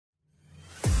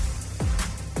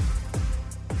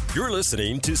You're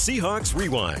listening to Seahawks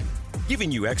Rewind, giving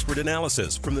you expert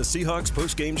analysis from the Seahawks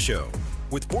postgame show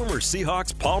with former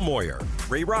Seahawks Paul Moyer,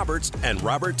 Ray Roberts, and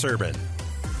Robert Turbin.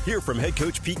 Hear from head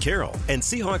coach Pete Carroll and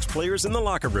Seahawks players in the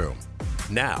locker room.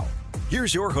 Now,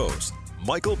 here's your host,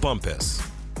 Michael Bumpus.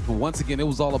 Once again, it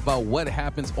was all about what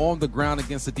happens on the ground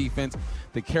against the defense.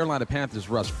 The Carolina Panthers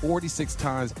rushed 46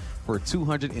 times for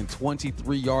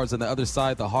 223 yards. On the other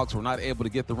side, the Hawks were not able to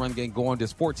get the run game going.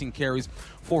 Just 14 carries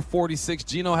for 46.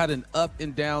 Geno had an up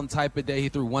and down type of day. He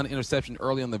threw one interception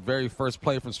early on the very first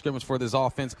play from scrimmage for this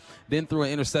offense, then threw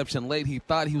an interception late. He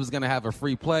thought he was going to have a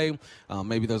free play.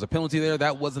 Maybe there's a penalty there.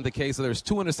 That wasn't the case. So there's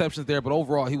two interceptions there, but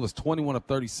overall he was 21 of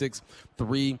 36,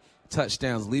 3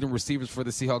 touchdowns. Leading receivers for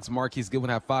the Seahawks, Marquise Goodwin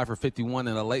had 5 for 51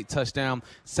 and a late touchdown.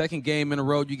 Second game in a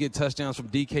row, you get touchdowns from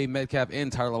DK Metcalf and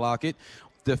Tyler Lockett.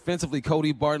 Defensively,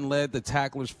 Cody Barton led the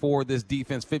tacklers for this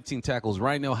defense, 15 tackles.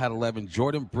 Rhino had 11.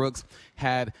 Jordan Brooks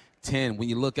had 10. When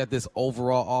you look at this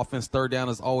overall offense, third down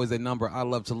is always a number I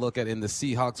love to look at. In the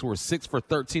Seahawks were 6 for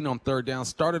 13 on third down.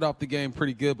 Started off the game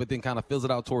pretty good, but then kind of fills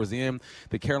it out towards the end.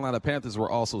 The Carolina Panthers were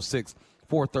also 6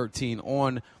 for 13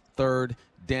 on third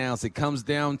downs. It comes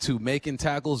down to making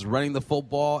tackles, running the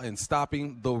football, and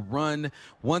stopping the run.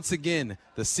 Once again,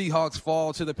 the Seahawks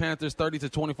fall to the Panthers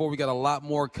 30-24. We got a lot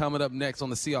more coming up next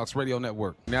on the Seahawks Radio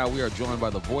Network. Now we are joined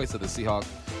by the voice of the Seahawks,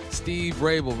 Steve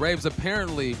Rabel. Raves,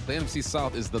 apparently the NFC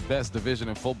South is the best division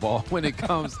in football when it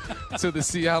comes to the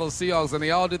Seattle Seahawks, and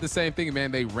they all did the same thing,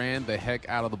 man. They ran the heck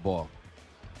out of the ball.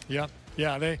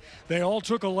 Yeah, they all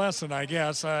took a lesson, I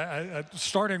guess,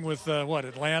 starting with,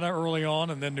 Atlanta early on,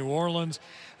 and then New Orleans,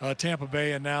 Tampa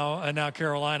Bay, and now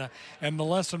Carolina. And the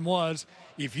lesson was,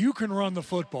 if you can run the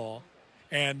football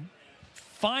and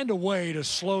find a way to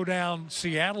slow down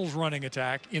Seattle's running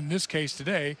attack, in this case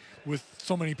today, with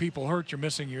so many people hurt, you're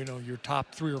missing your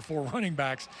top 3 or 4 running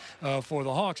backs for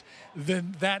the Hawks,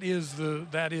 then that is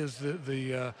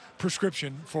the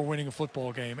prescription for winning a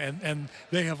football game. And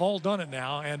they have all done it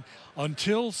now. And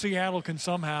until Seattle can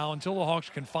until the Hawks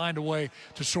can find a way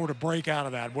to sort of break out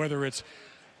of that, whether it's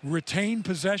retain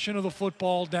possession of the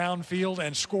football downfield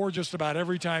and score just about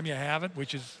every time you have it,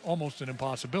 which is almost an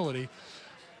impossibility,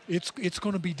 it's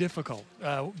going to be difficult.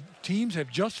 Teams have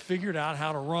just figured out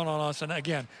how to run on us. And,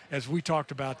 again, as we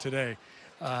talked about today,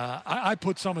 I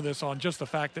put some of this on just the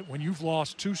fact that when you've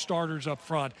lost 2 starters up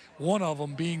front, one of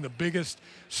them being the biggest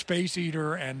space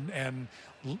eater and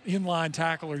inline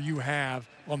tackler you have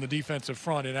on the defensive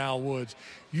front in Al Woods,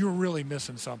 you're really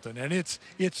missing something. And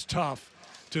it's tough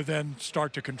to then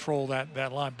start to control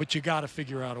that line. But you got to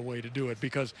figure out a way to do it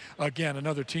because, again,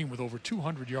 another team with over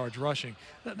 200 yards rushing,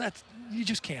 you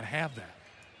just can't have that.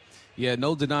 Yeah,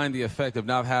 no denying the effect of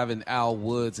not having Al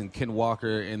Woods and Ken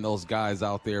Walker and those guys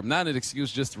out there. Not an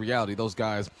excuse, just the reality. Those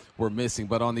guys were missing.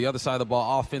 But on the other side of the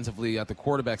ball, offensively at the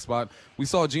quarterback spot, we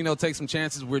saw Geno take some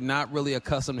chances we're not really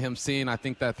accustomed to him seeing. I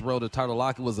think that throw to Tyler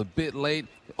Lockett was a bit late.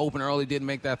 Open early, didn't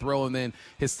make that throw. And then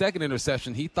his second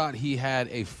interception, he thought he had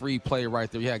a free play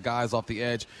right there. He had guys off the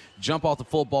edge, jump off the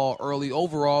football early.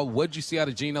 Overall, what did you see out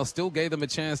of Geno? Still gave them a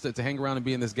chance to hang around and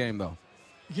be in this game, though.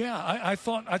 Yeah, I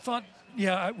thought.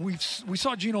 Yeah, we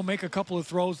saw Geno make a couple of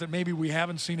throws that maybe we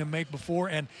haven't seen him make before.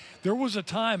 And there was a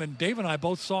time, and Dave and I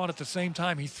both saw it at the same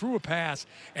time, he threw a pass,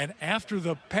 and after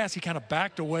the pass he kind of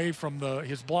backed away from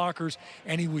his blockers,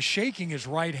 and he was shaking his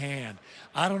right hand.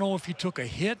 I don't know if he took a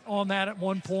hit on that at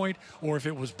one point or if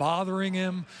it was bothering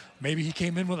him. Maybe he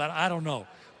came in with that. I don't know.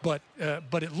 But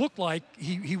it looked like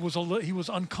he was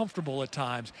uncomfortable at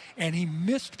times, and he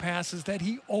missed passes that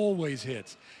he always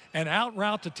hits. And out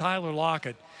route to Tyler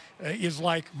Lockett is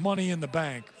like money in the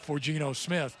bank for Geno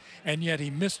Smith, and yet he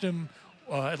missed him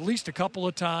at least a couple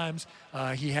of times.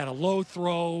 He had a low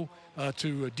throw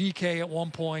to DK at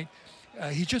one point.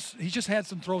 He just had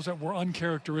some throws that were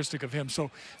uncharacteristic of him.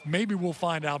 So maybe we'll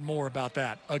find out more about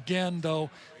that. Again, though,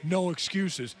 no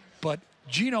excuses. But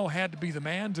Geno had to be the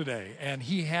man today, and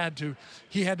he had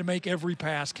to make every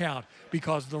pass count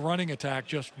because the running attack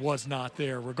just was not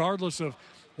there, regardless of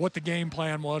what the game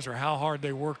plan was or how hard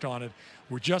they worked on it.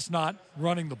 We're just not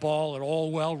running the ball at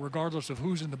all well, regardless of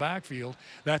who's in the backfield.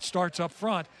 That starts up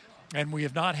front, and we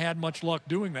have not had much luck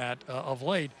doing that of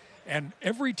late. And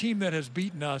every team that has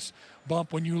beaten us,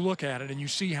 Bump, when you look at it and you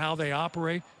see how they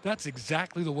operate, that's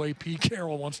exactly the way Pete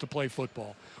Carroll wants to play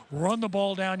football. Run the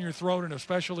ball down your throat, and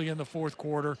especially in the fourth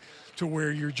quarter, to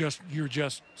where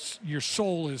your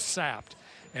soul is sapped.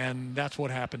 And that's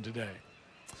what happened today.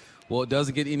 Well, it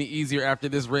doesn't get any easier after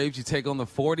this, Raves. You take on the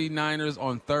 49ers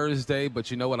on Thursday,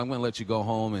 but you know what? I'm going to let you go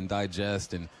home and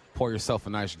digest and pour yourself a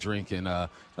nice drink, and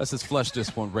let's just flush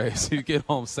this one, Raves, so you get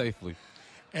home safely.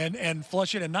 and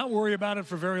flush it and not worry about it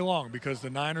for very long, because the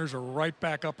Niners are right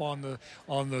back up on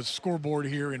the scoreboard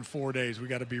here in 4 days. We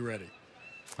got to be ready.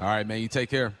 All right, man. You take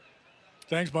care.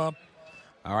 Thanks, Bob.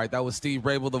 All right, that was Steve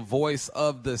Rabel, the voice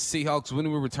of the Seahawks.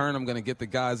 When we return, I'm going to get the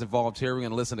guys involved here. We're going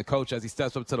to listen to Coach as he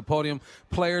steps up to the podium.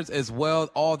 Players as well.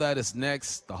 All that is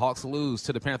next. The Hawks lose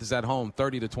to the Panthers at home,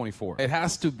 30-24. It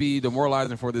has to be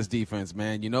demoralizing for this defense,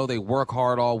 man. You know they work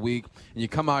hard all week, and you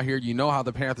come out here, you know how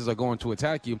the Panthers are going to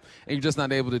attack you, and you're just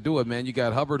not able to do it, man. You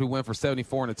got Hubbard, who went for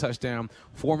 74 and a touchdown.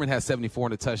 Foreman had 74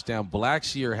 and a touchdown.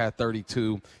 Blackshear had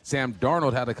 32. Sam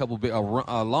Darnold had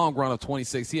a long run of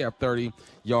 26. He had 30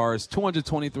 yards,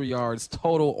 223 yards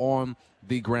total on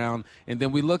the ground. And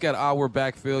then we look at our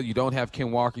backfield. You don't have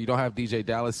Ken Walker. You don't have DJ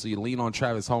Dallas, so you lean on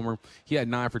Travis Homer. He had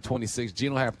 9 for 26.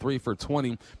 Geno had 3 for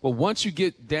 20. But once you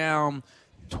get down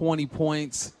 20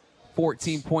 points,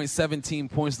 14 points, 17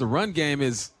 points, the run game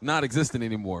is not existent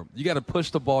anymore. You got to push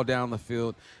the ball down the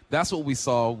field. That's what we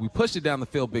saw. We pushed it down the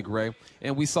field, Big Ray,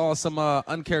 and we saw some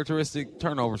uncharacteristic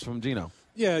turnovers from Geno.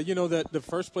 Yeah, you know that the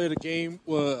first play of the game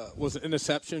was an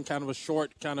interception, kind of a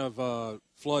short kind of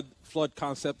flood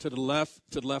concept to the left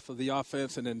of the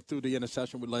offense, and then through the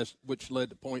interception, which led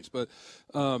to points. But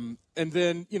and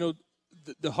then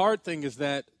the hard thing is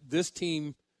that this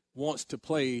team wants to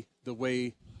play the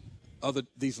way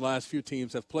these last few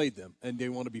teams have played them, and they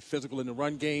want to be physical in the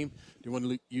run game. They want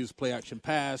to use play action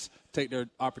pass, take their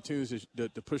opportunities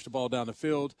to push the ball down the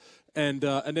field, and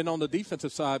then on the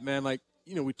defensive side, man, like.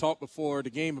 We talked before the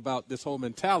game about this whole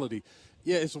mentality.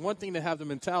 Yeah, it's one thing to have the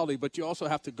mentality, but you also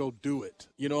have to go do it.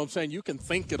 You know what I'm saying? You can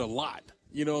think it a lot,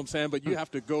 you know what I'm saying? But you have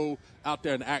to go out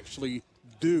there and actually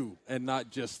do and not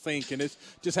just think. And it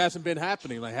just hasn't been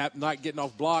happening. Like not getting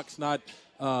off blocks, not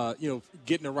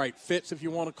getting the right fits, if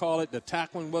you want to call it. The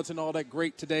tackling wasn't all that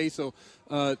great today. So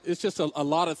it's just a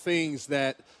lot of things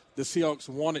that the Seahawks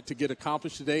wanted to get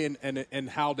accomplished today and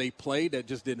how they played that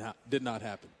just did not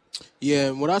happen. Yeah,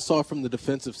 and what I saw from the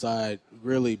defensive side,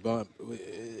 really,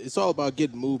 it's all about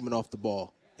getting movement off the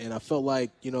ball. And I felt like,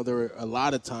 there were a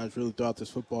lot of times really throughout this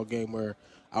football game where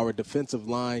our defensive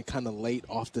line kind of late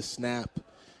off the snap.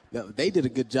 They did a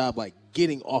good job, like,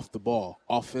 getting off the ball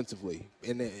offensively.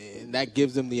 And that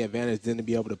gives them the advantage then to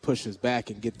be able to push us back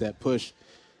and get that push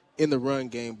in the run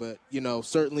game. But,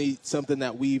 certainly something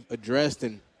that we've addressed.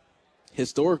 And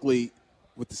historically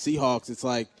with the Seahawks, it's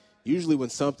like, usually when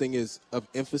something is of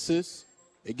emphasis,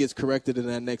 it gets corrected in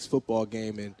that next football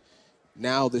game. And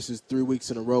now this is 3 weeks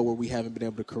in a row where we haven't been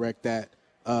able to correct that,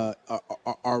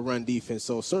 our run defense.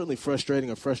 So certainly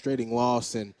a frustrating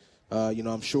loss. And,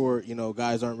 I'm sure,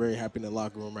 guys aren't very happy in the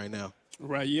locker room right now.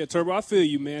 Right, yeah, Turbo, I feel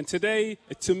you, man. Today,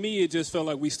 to me, it just felt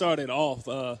like we started off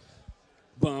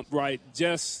bump, right?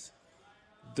 Just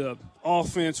the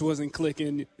offense wasn't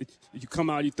clicking. You come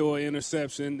out, you throw an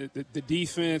interception. The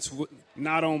defense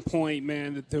not on point,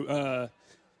 man. You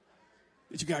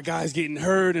got guys getting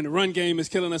hurt, and the run game is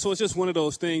killing us. So it's just one of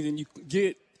those things, and you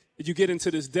get into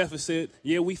this deficit.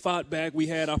 Yeah, we fought back. We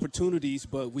had opportunities,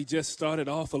 but we just started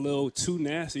off a little too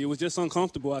nasty. It was just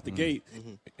uncomfortable out the gate.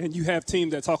 Mm-hmm. And you have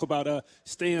teams that talk about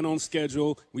staying on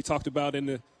schedule. We talked about in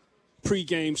the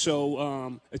pregame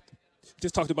show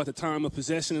just talked about the time of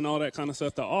possession and all that kind of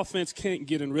stuff. The offense can't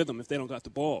get in rhythm if they don't got the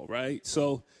ball, right?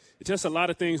 So just a lot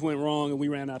of things went wrong, and we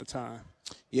ran out of time.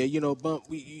 Yeah, Bump,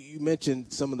 you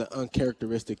mentioned some of the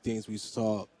uncharacteristic things we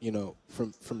saw,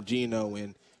 from Geno.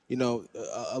 And,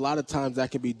 a lot of times that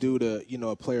can be due to,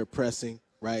 a player pressing,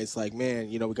 right? It's like, man,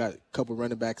 we got a couple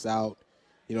running backs out.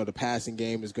 The passing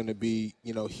game is going to be,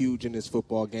 huge in this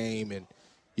football game. And,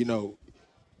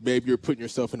 maybe you're putting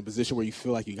yourself in a position where you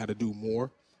feel like you got to do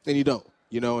more. And you don't,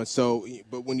 and so,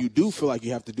 but when you do feel like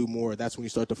you have to do more, that's when you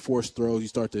start to force throws. You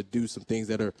start to do some things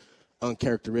that are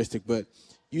uncharacteristic. But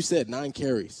you said 9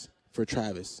 carries for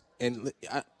Travis. And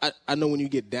I know when you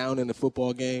get down in the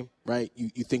football game, right,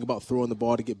 you think about throwing the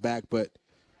ball to get back, but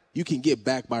you can get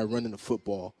back by running the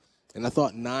football. And I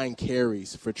thought 9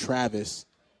 carries for Travis,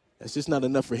 that's just not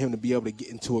enough for him to be able to get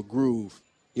into a groove,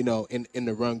 in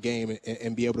the run game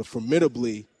and be able to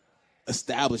formidably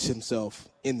establish himself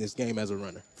in this game as a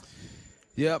runner.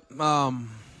 Yep.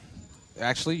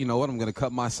 Actually, you know what? I'm going to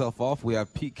cut myself off. We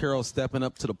have Pete Carroll stepping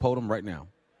up to the podium right now.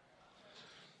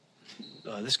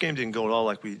 This game didn't go at all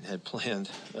like we had planned.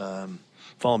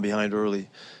 Falling behind early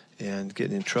and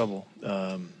getting in trouble.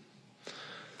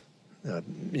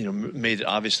 Made it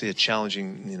obviously a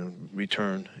challenging,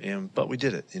 return. But we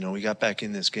did it. We got back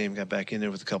in this game, got back in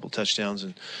there with a couple of touchdowns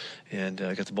and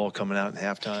got the ball coming out in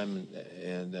halftime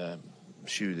and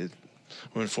shoot,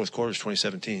 we're in the fourth quarter. It's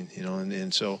 2017,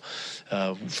 and so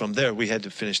from there we had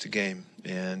to finish the game,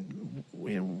 and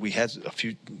we had a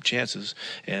few chances,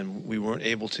 and we weren't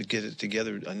able to get it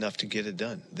together enough to get it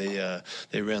done.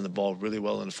 They ran the ball really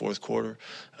well in the fourth quarter.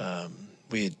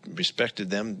 We had respected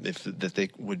them that they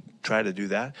would try to do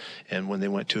that, and when they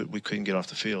went to it, we couldn't get off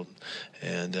the field,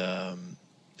 and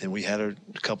we had a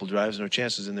couple drives and our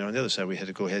chances in there on the other side. We had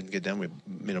to go ahead and get them.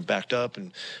 We backed up,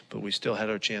 but we still had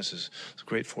our chances. It was a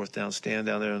great fourth down stand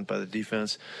down there by the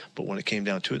defense, but when it came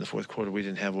down to it in the fourth quarter, we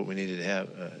didn't have what we needed to have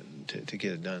to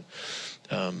get it done.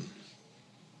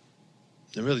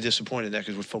 I'm really disappointed in that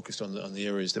because we're focused on the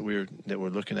areas that we're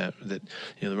looking at. That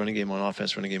the running game on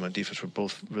offense, running game on defense were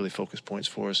both really focus points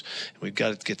for us. And we've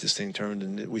got to get this thing turned,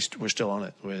 and we're still on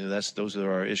it. Those are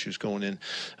our issues going in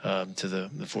to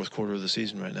the fourth quarter of the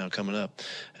season right now coming up,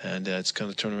 and it's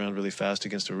going to turn around really fast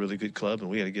against a really good club, and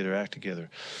we got to get our act together.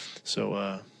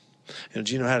 So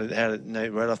Gino had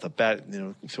it right off the bat.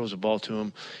 Throws the ball to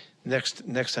him.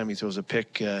 Next time he throws a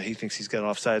pick, he thinks he's got an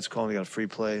offsides call and he got a free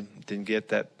play. Didn't get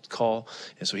that call,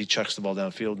 and so he chucks the ball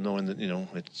downfield knowing that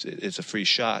it's a free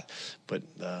shot. But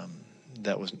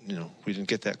that was we didn't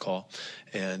get that call,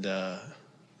 and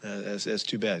that's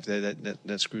too bad.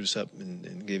 That screwed us up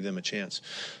and gave them a chance.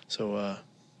 So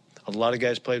a lot of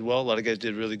guys played well. A lot of guys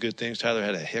did really good things. Tyler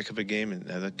had a heck of a game, and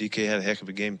DK had a heck of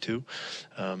a game too.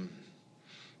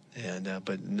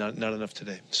 But not enough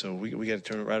today. So we got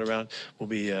to turn it right around. We'll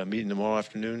be meeting tomorrow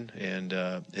afternoon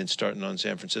and starting on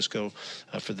San Francisco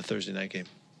for the Thursday night game.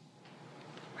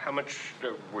 How much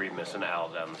were you missing Al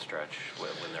down the stretch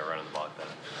when they're running the ball like that?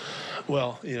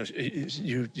 Well,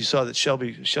 you saw that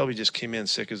Shelby just came in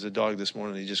sick as a dog this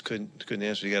morning. He just couldn't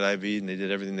answer. He got IV'd, and they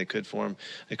did everything they could for him.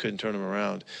 They couldn't turn him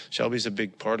around. Shelby's a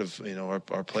big part of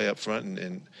our play up front,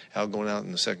 and Al going out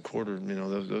in the second quarter.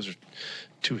 Those are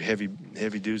two heavy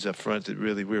dudes up front that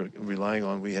really we were relying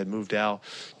on. We had moved Al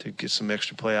to get some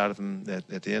extra play out of him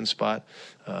at the end spot,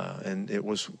 and it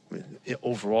was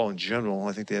overall in general.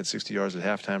 I think they had 60 yards at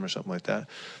halftime or something like that.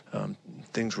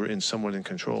 Things were somewhat in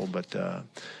control, but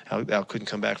Al couldn't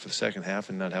come back for the second half,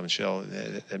 and not having Shell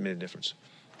that made a difference.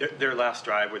 Their last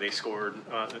drive where they scored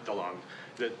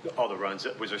all the runs,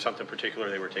 was there something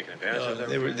particular they were taking advantage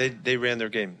of? They ran their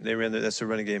game. That's their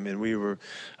running game, and we were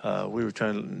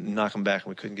trying to knock them back, and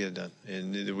we couldn't get it done.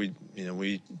 And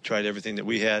we tried everything that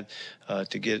we had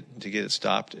to get it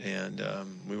stopped, and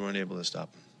we weren't able to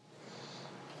stop them.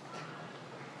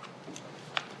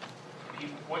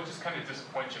 What just kind of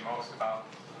disappoints you most about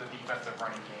the defensive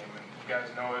running game? And you guys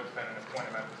know it's been an point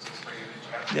of emphasis for you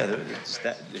that you have.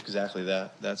 Yeah, exactly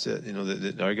that. That's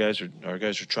it. Our guys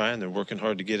are trying. They're working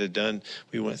hard to get it done.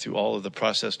 We went through all of the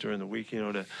process during the week,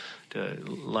 to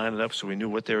line it up so we knew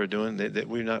what they were doing. We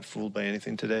were not fooled by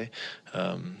anything today.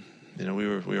 We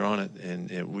were on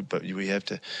it, but you have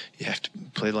to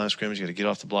play the line of scrimmage. You got to get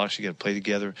off the blocks. You got to play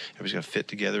together. Everybody's got to fit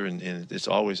together, and it's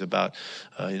always about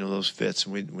those fits.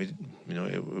 And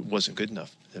it wasn't good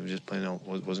enough. It was just plain out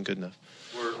wasn't good enough.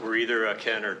 Were either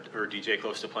Ken or DJ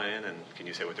close to playing? And can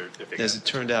you say what they're As it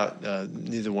turned out,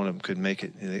 neither one of them could make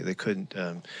it. They couldn't.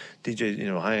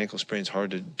 DJ, high ankle sprain's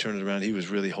hard to turn it around. He was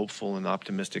really hopeful and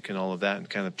optimistic and all of that, and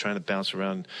kind of trying to bounce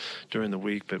around during the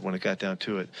week. But when it got down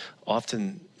to it,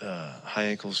 often high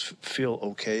ankles feel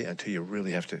okay until you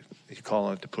really have to call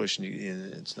on it to push, and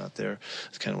it's not there.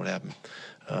 That's kind of what happened.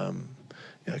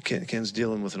 Ken's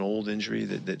dealing with an old injury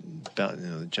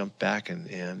that jumped back,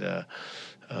 and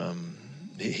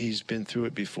he's been through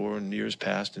it before in years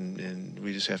past, and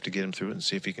we just have to get him through it and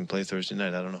see if he can play Thursday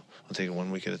night. I don't know. I'll take it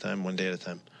 1 week at a time, 1 day at a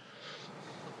time.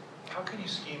 How can you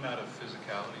scheme out of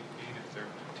physicality, Pete, if their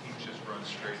team just runs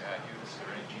straight at you? Is there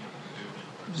anything you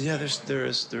can do? Yeah,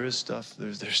 there is stuff.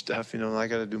 There's stuff. I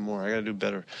got to do more. I got to do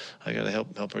better. I got to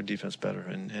help our defense better.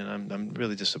 And I'm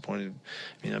really disappointed.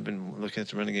 I've been looking at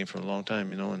the running game for a long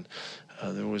time. And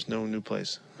there was no new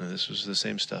plays. This was the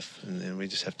same stuff, and we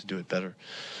just have to do it better.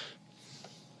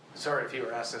 Sorry if you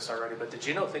were asked this already, but did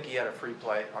Gino think he had a free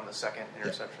play on the second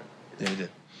interception? Yeah, he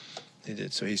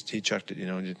did. So he chucked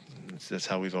it. That's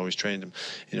how we've always trained him.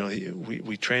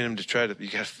 We train him to try to. You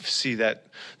got to see that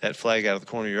flag out of the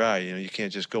corner of your eye. You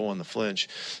can't just go on the flinch.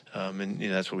 And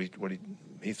that's what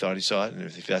he thought he saw it, and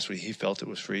if that's what he felt, it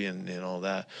was free and all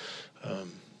that.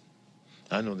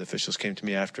 I know the officials came to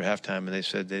me after halftime and they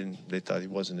said they thought he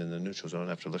wasn't in the neutral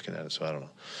zone after looking at it. So I don't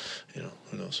know.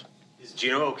 Who knows? Is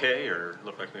Gino okay, or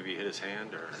looked like maybe he hit his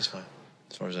hand? Or he's fine,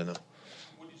 as far as I know.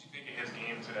 What did you think of his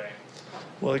game today?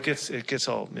 Well, it gets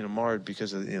all marred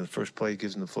because of the first play he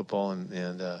gives him the football,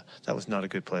 and that was not a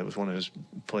good play. It was one of his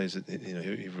plays that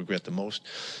he regret the most.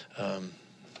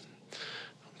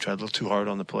 tried a little too hard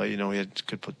on the play. He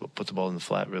could put the ball in the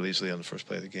flat really easily on the first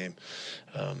play of the game.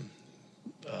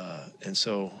 And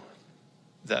so,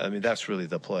 that's really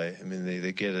the play. I mean,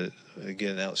 they get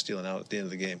it out, stealing out at the end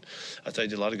of the game. I thought he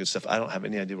did a lot of good stuff. I don't have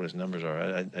any idea what his numbers are.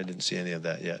 I didn't see any of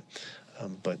that yet.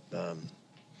 But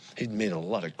he made a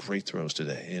lot of great throws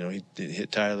today. He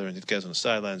hit Tyler and hit guys on the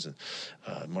sidelines, and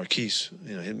Marquise,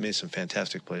 he made some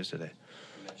fantastic plays today.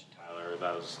 You mentioned Tyler.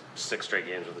 That was 6 straight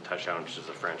games with a touchdown, which is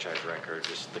a franchise record.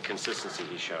 Just the consistency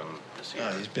he's shown this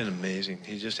year. He's been amazing.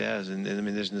 He just has. And I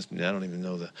mean, I don't even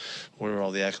know what are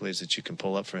all the accolades that you can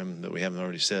pull up for him that we haven't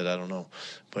already said. I don't know.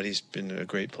 But he's been a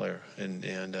great player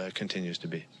and continues to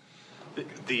be.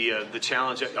 The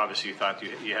challenge, obviously, you thought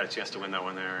you had a chance to win that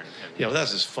one there. Well,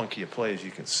 that's as funky a play as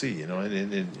you can see,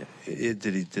 And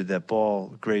did that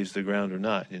ball graze the ground or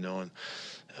not,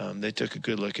 And they took a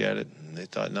good look at it, and they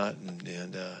thought not,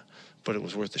 but it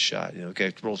was worth a shot. The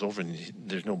guy rolls over and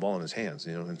there's no ball in his hands,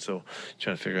 And so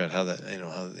trying to figure out how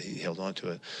how he held on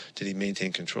to it. Did he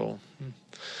maintain control?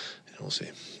 We'll see.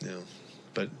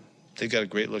 But they got a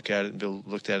great look at it, and Bill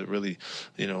looked at it really,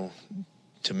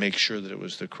 to make sure that it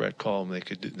was the correct call, and they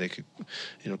could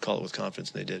call it with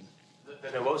confidence, and they did. The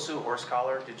Nwosu horse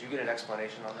collar, did you get an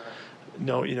explanation on that?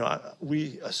 No,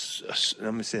 we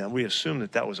assumed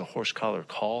that was a horse collar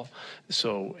call.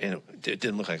 So, and it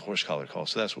didn't look like a horse collar call.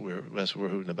 So that's what we're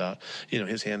hooting about.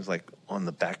 His hand's like on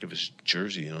the back of his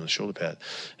jersey, on the shoulder pad,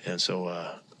 and so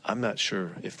I'm not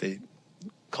sure if they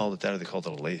called it that or they called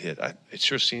it a late hit. It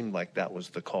sure seemed like that was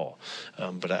the call,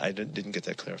 but I didn't get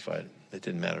that clarified. It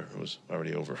didn't matter. It was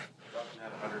already over. Robin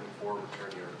had 104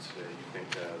 return yards today. You think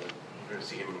that you're going to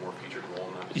see him in a more featured role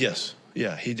in that? Yes.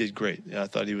 Yeah, he did great. I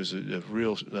thought he was a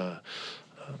real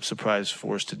surprise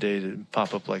for us today to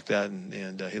pop up like that,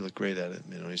 and he looked great at it.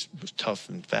 He was tough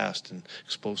and fast and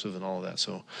explosive and all of that.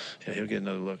 So, yeah, he'll get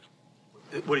another look.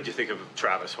 What did you think of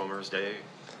Travis Homer's day?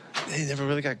 He never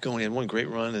really got going. He had one great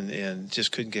run and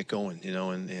just couldn't get going,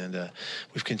 and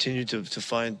we've continued to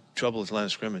find trouble at the line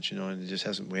of scrimmage, and it just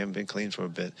we haven't been clean for a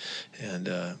bit, and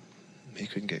he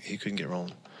couldn't get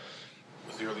rolling.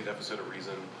 Was the early deficit a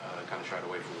reason kind of shied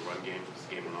away from the run game as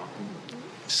the game went on?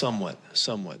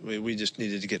 Somewhat. We just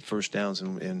needed to get first downs,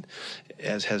 and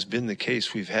as has been the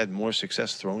case, we've had more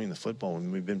success throwing the football,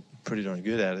 and we've been pretty darn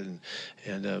good at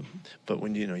it. But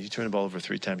when you turn the ball over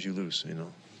 3 times, you lose.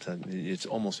 It's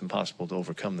almost impossible to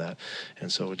overcome that,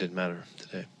 and so it didn't matter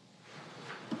today.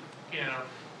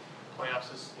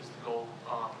 Playoffs is the goal.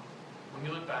 When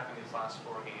you look back in these last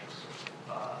 4 games,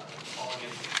 all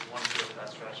against one field of that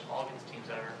stretch, all against teams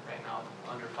that are right now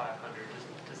under 500,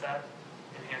 does that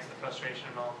enhance the frustration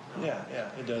at all? No? Yeah,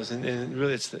 it does, and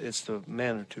really, it's the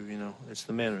manner too. It's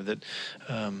the manner that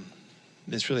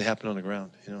it's really happened on the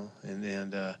ground.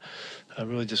 And I'm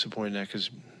really disappointed in that because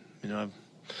I've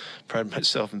pride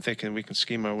myself in thinking we can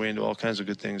scheme our way into all kinds of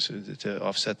good things to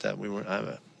offset that.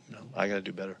 I got to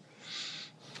do better.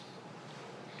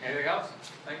 Anything else?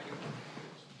 Thank you.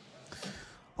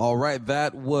 All right,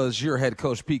 that was your head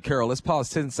coach, Pete Carroll. Let's pause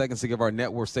 10 seconds to give our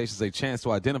network stations a chance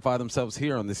to identify themselves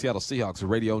here on the Seattle Seahawks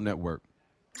Radio Network.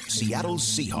 Seattle's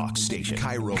Seahawks station,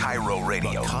 Cairo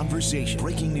Radio. The conversation,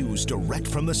 breaking news direct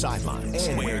from the sidelines,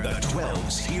 and where the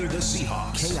 12s hear the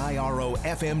Seahawks. KIRO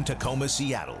FM Tacoma,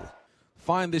 Seattle.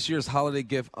 Find this year's holiday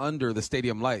gift under the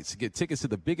stadium lights. Get tickets to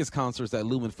the biggest concerts at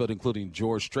Lumen Field, including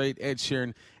George Strait, Ed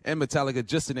Sheeran, and Metallica,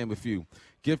 just to name a few.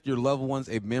 Gift your loved ones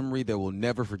a memory they will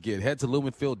never forget. Head to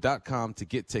lumenfield.com to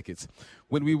get tickets.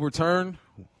 When we return,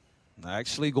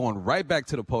 actually going right back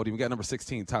to the podium, we got number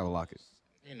 16, Tyler Lockett.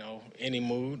 Any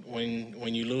mood.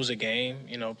 When you lose a game,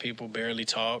 people barely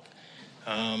talk.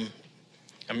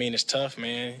 It's tough,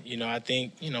 man. I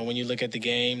think, when you look at the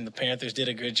game, the Panthers did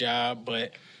a good job,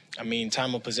 but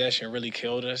time of possession really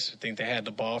killed us. I think they had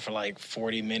the ball for like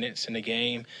 40 minutes in the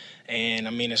game. And,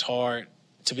 it's hard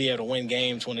to be able to win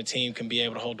games when a team can be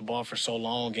able to hold the ball for so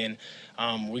long. And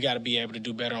we got to be able to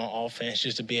do better on offense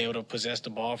just to be able to possess the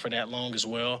ball for that long as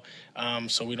well,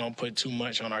 so we don't put too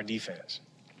much on our defense.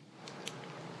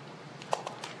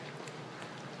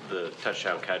 The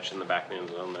touchdown catch in the back end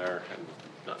zone there,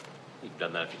 and you've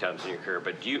done that a few times in your career,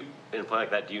 but in a play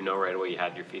like that, do you know right away you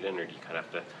had your feet in, or do you kind of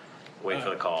have to wait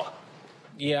for the call?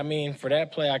 Yeah, for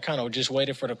that play, I kind of just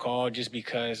waited for the call just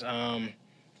because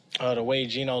the way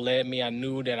Gino led me, I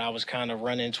knew that I was kind of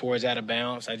running towards out of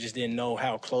bounds. I just didn't know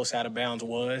how close out of bounds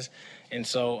was. And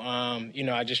so,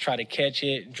 I just tried to catch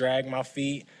it, drag my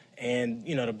feet. And,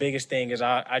 the biggest thing is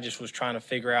I just was trying to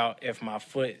figure out if my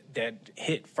foot that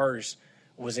hit first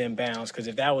was in bounds. Because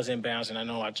if that was in bounds, then I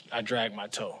know I dragged my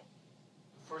toe.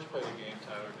 First play of the game,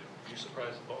 Tyler, were you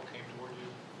surprised the ball came toward you?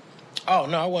 Oh,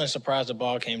 no, I wasn't surprised the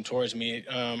ball came towards me.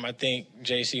 I think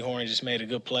J.C. Horn just made a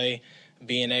good play,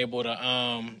 being able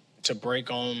to break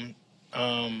on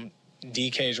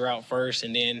DK's route first,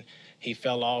 and then he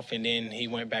fell off, and then he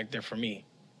went back there for me.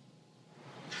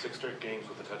 6 straight games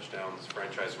with the touchdowns,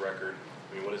 franchise record.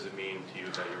 I mean, what does it mean to you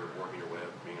that you're working your way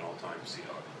up being an all-time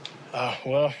Seahawk?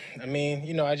 Well, I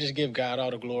mean, I just give God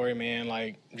all the glory, man.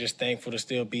 Like, just thankful to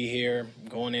still be here,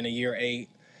 going into year 8.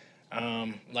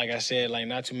 Like I said, like,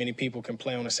 not too many people can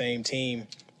play on the same team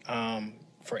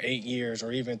for 8 years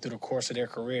or even through the course of their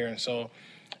career. And so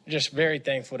just very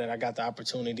thankful that I got the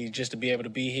opportunity just to be able to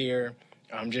be here.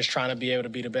 I'm just trying to be able to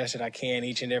be the best that I can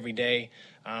each and every day,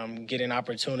 getting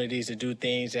opportunities to do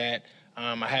things that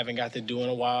I haven't got to do in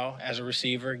a while as a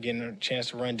receiver, getting a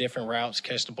chance to run different routes,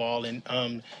 catch the ball in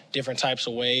different types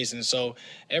of ways. And so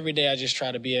every day I just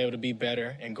try to be able to be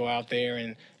better and go out there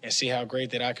and see how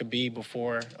great that I could be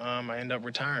before I end up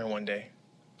retiring one day.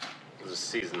 It was a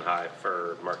season high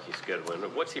for Marquise Goodwin.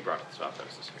 What's he brought to this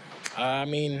offense this year? I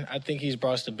mean, I think he's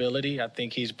brought stability. I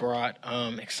think he's brought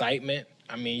excitement.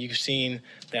 I mean, you've seen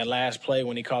that last play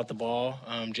when he caught the ball.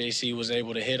 JC was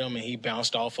able to hit him, and he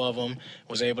bounced off of him,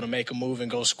 was able to make a move and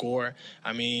go score.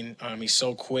 I mean, he's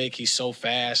so quick. He's so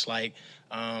fast. Like,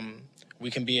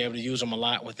 we can be able to use him a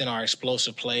lot within our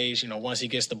explosive plays. Once he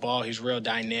gets the ball, he's real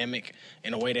dynamic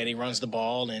in the way that he runs the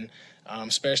ball. And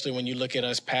especially when you look at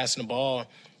us passing the ball,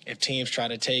 if teams try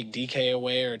to take DK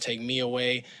away or take me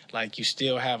away, like, you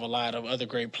still have a lot of other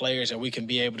great players that we can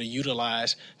be able to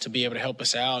utilize to be able to help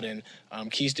us out. And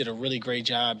Keith did a really great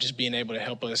job just being able to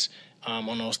help us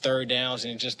on those third downs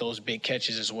and just those big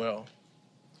catches as well.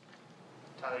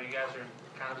 Tyler, you guys are in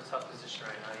kind of a tough position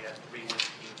right now. You have 3 wins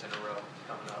teams in a row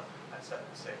coming up at 7-6.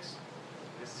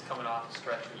 This is coming off a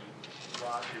stretch where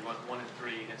you won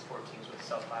 1-3 against 4 teams with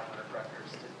sub-500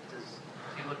 records.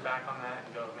 Do you look back on that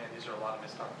and go, man, these are a lot of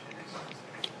missed opportunities?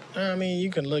 I mean,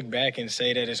 you can look back and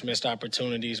say that it's missed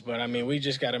opportunities, but, I mean, we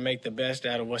just got to make the best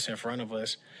out of what's in front of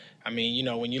us. I mean,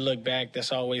 when you look back,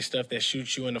 that's always stuff that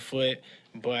shoots you in the foot.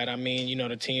 But, I mean,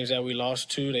 the teams that we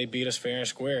lost to, they beat us fair and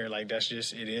square. Like, that's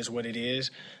just, it is what it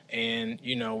is. And,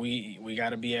 we got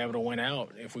to be able to win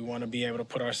out if we want to be able to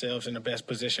put ourselves in the best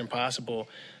position possible.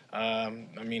 I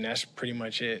mean, that's pretty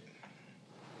much it.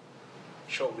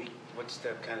 Short week, what's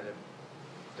the kind of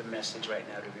the message right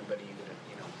now to everybody you're going to,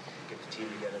 get the team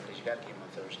together, because you got a game on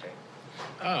Thursday?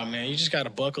 Oh, man, you just got to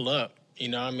buckle up.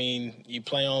 I mean, you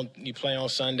play on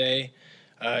Sunday.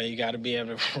 You got to be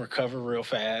able to recover real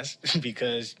fast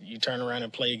because you turn around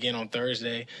and play again on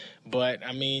Thursday. But,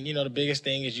 I mean, the biggest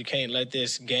thing is you can't let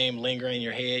this game linger in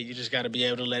your head. You just got to be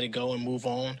able to let it go and move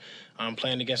on.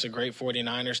 Playing against a great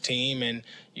 49ers team, and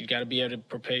you got to be able to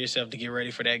prepare yourself to get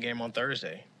ready for that game on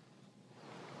Thursday.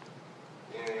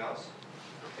 Anything else?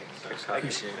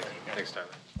 Thanks, Tyler.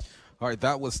 All right,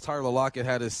 that was Tyler Lockett.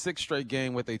 Had his 6th straight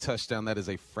game with a touchdown. That is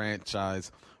a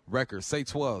franchise record. Say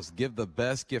 12s. Give the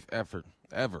best gift effort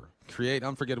ever. Create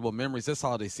unforgettable memories this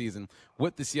holiday season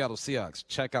with the Seattle Seahawks.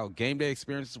 Check out game day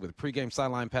experiences with pregame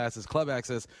sideline passes, club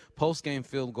access, postgame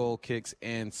field goal kicks,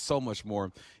 and so much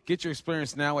more. Get your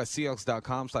experience now at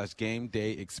Seahawks.com/game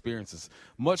day experiences.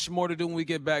 Much more to do when we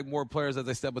get back. More players as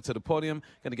they step up to the podium.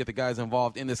 Going to get the guys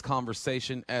involved in this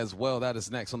conversation as well. That is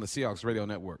next on the Seahawks Radio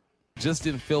Network. Just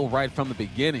didn't feel right from the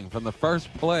beginning, from the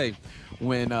first play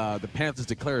when the Panthers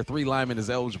declare 3 linemen as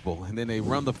eligible, and then they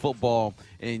run the football,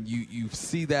 and you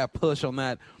see that push on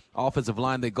that offensive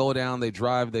line. They go down, they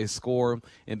drive, they score,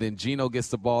 and then Geno gets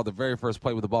the ball, the very first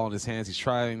play with the ball in his hands. He's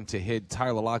trying to hit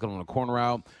Tyler Lockett on a corner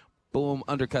out. Boom,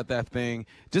 undercut that thing.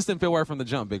 Just didn't feel right from the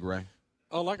jump, Big Ray.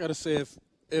 All I got to say,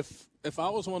 if I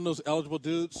was one of those eligible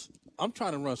dudes, I'm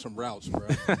trying to run some routes, bro.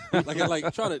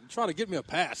 like try to get me a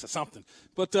pass or something.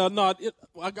 But no,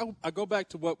 I go back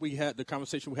to what we had, the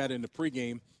conversation we had in the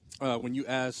pregame when you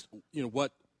asked,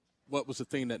 what was the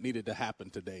thing that needed to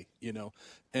happen today,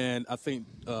 And I think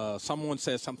someone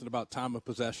said something about time of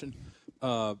possession.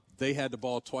 They had the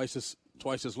ball twice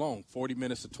as long, 40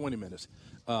 minutes to 20 minutes.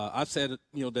 I said,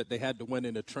 that they had to win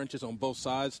in the trenches on both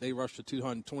sides. They rushed for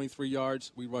 223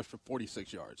 yards. We rushed for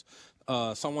 46 yards.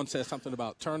 Someone said something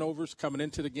about turnovers coming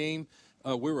into the game.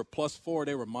 We were +4.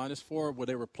 They were -4. Well,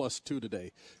 they were +2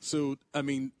 today. So, I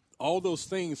mean, all those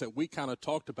things that we kind of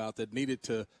talked about that they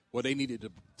needed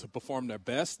to perform their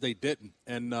best, they didn't.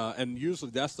 And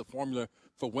usually that's the formula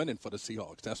for winning for the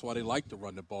Seahawks. That's why they like to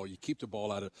run the ball. You keep the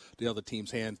ball out of the other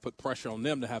team's hands, put pressure on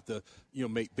them to have to,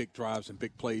 make big drives and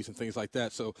big plays and things like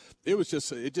that. So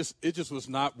it just was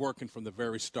not working from the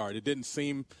very start. It didn't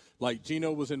seem like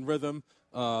Geno was in rhythm.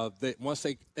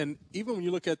 And even when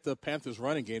you look at the Panthers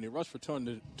running game, they rushed for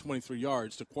 223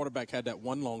 yards. The quarterback had that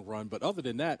one long run, but other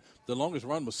than that, the longest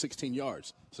run was 16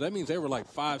 yards. So that means they were like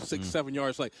 5, 6, 7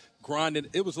 yards, like grinding.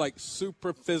 It was like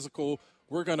super physical.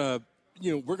 We're gonna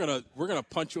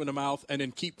punch you in the mouth and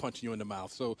then keep punching you in the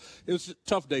mouth. So it was a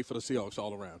tough day for the Seahawks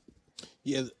all around.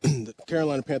 Yeah, the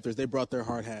Carolina Panthers, they brought their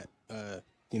hard hat,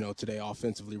 today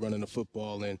offensively running the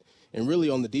football and really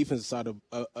on the defensive side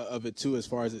of it too, as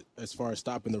far as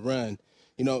stopping the run.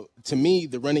 To me,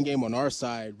 the running game on our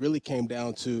side really came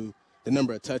down to the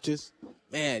number of touches.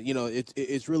 Man,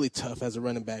 it's really tough as a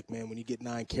running back, man, when you get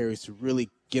 9 carries to really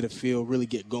get a feel, really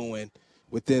get going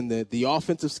within the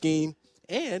offensive scheme.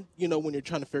 And, when you're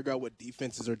trying to figure out what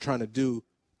defenses are trying to do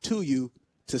to you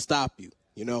to stop you,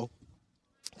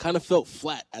 kind of felt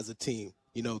flat as a team,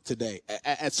 today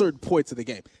at certain points of the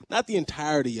game. Not the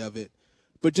entirety of it,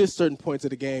 but just certain points of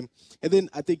the game. And then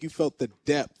I think you felt the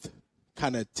depth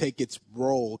kind of take its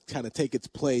role, kind of take its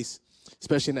place,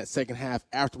 especially in that second half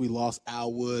after we lost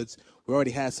Al Woods. We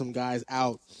already had some guys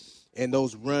out, and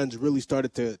those runs really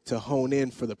started to hone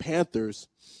in for the Panthers,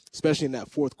 especially in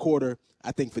that fourth quarter.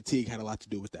 I think fatigue had a lot to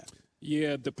do with that.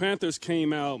 Yeah, the Panthers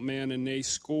came out, man, and they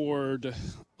scored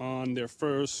on their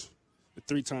first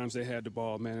 3 times they had the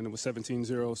ball, man, and it was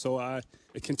 17-0. So I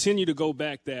continue to go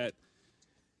back that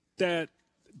in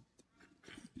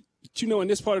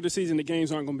this part of the season, the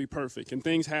games aren't going to be perfect, and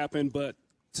things happen, but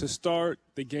to start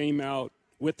the game out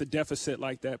with the deficit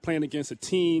like that, playing against a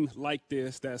team like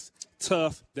this that's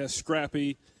tough, that's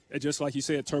scrappy, and just like you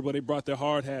said, Turbo, they brought their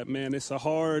hard hat, man. It's a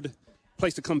hard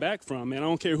place to come back from, man. I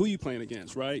don't care who you're playing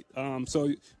against, right?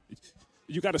 So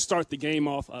you got to start the game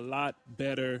off a lot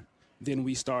better than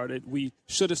we started. We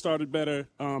should have started better.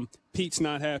 Pete's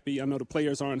not happy. I know the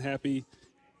players aren't happy.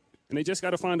 And they just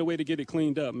got to find a way to get it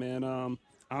cleaned up, man.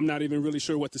 I'm not even really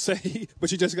sure what to say,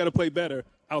 but you just got to play better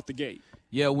out the gate.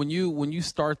 Yeah, when you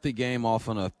start the game off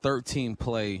on a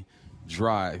 13-play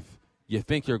drive, you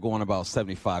think you're going about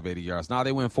 75, 80 yards. Now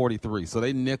they went 43, so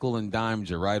they nickel and dimed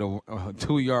you, right? A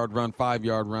 2-yard run,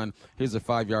 5-yard run. Here's a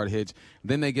 5-yard hitch.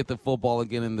 Then they get the football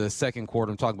again in the second quarter.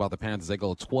 I'm talking about the Panthers. They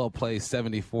go 12 plays,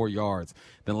 74 yards.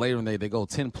 Then later in the day, they go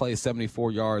 10 plays,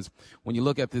 74 yards. When you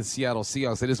look at the Seattle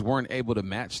Seahawks, they just weren't able to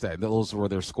match that. Those were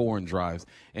their scoring drives.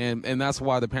 And that's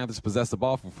why the Panthers possessed the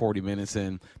ball for 40 minutes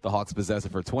and the Hawks possessed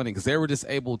it for 20, because they were just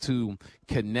able to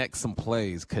connect some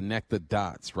plays, connect the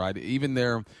dots, right? Even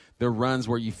their runs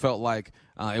where you felt like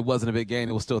it wasn't a big gain,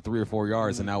 it was still 3 or 4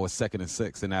 yards, and now it's 2nd and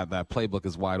 6, and that playbook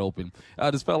is wide open. I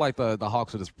just felt like the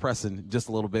Hawks were just pressing just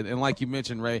a little bit. And like you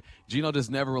mentioned, Ray, Geno just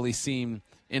never really seemed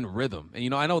in rhythm.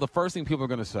 And, I know the first thing people are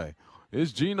going to say,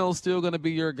 is Geno still going to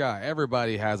be your guy?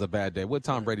 Everybody has a bad day. What did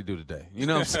Tom Brady do today? You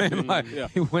know what I'm saying? Like, yeah.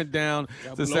 He went down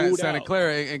to Santa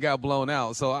Clara and got blown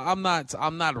out. So I'm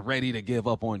not ready to give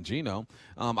up on Geno.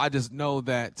 I just know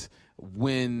that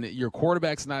when your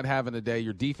quarterback's not having a day,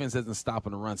 your defense isn't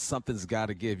stopping the run, something's got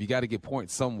to give. You got to get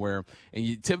points somewhere, and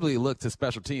you typically look to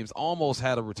special teams. Almost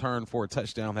had a return for a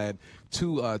touchdown, had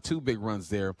two big runs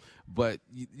there, but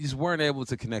you just weren't able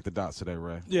to connect the dots today,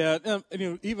 Ray. Yeah, and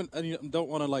don't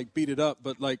want to beat it up,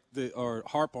 but or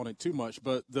harp on it too much.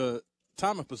 But the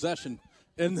time of possession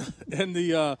in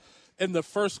the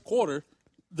first quarter,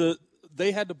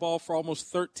 they had the ball for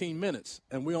almost 13 minutes,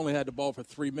 and we only had the ball for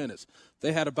 3 minutes.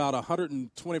 They had about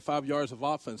 125 yards of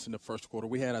offense in the first quarter.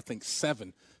 We had, I think,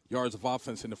 7 yards of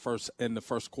offense in the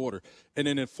first quarter. And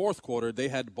then in fourth quarter, they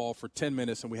had the ball for 10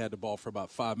 minutes, and we had the ball for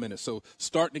about 5 minutes. So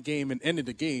starting the game and ending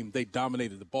the game, they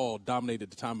dominated the ball,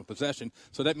 dominated the time of possession.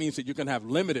 So that means that you're going to have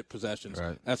limited possessions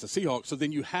as a Seahawks. So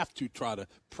then you have to try to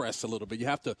press a little bit. You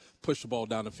have to push the ball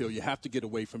down the field. You have to get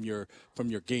away from your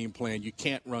game plan. You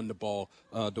can't run the ball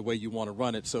the way you want to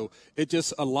run it. So it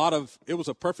was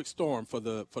a perfect storm for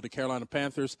the Carolina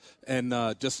Panthers, and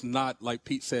just not, like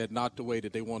Pete said, not the way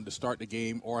that they wanted to start the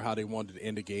game or how they wanted to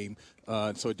end the game.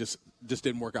 So it just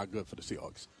didn't work out good for the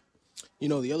Seahawks.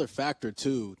 The other factor,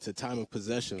 too, to time of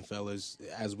possession, fellas,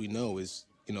 as we know, is,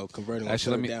 converting on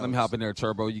Actually, third let me hop in there,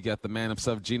 Turbo. You got the man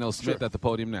himself, Geno Smith, at the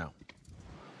podium now.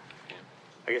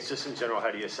 I guess just in general,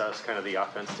 how do you assess kind of the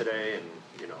offense today and,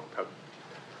 how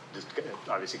just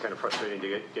obviously kind of frustrating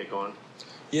to get going?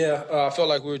 Yeah, I felt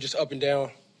like we were just up and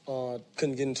down,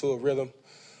 couldn't get into a rhythm.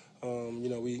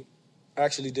 We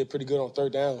actually did pretty good on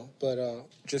third down, but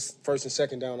just first and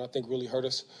second down, I think, really hurt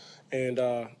us. And,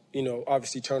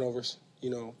 obviously turnovers,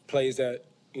 plays that,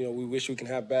 we wish we can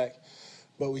have back,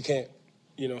 but we can't.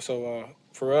 So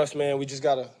for us, man, we just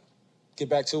got to get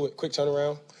back to it. Quick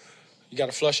turnaround. You got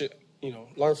to flush it,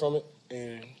 learn from it,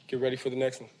 and get ready for the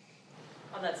next one.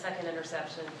 On that second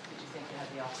interception, did you think you had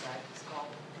the offside call?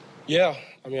 Yeah.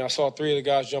 I saw 3 of the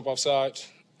guys jump off sides.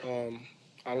 I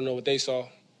don't know what they saw,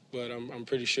 but I'm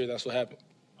pretty sure that's what happened.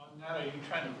 On that, are you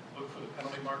trying to look for the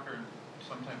penalty marker, and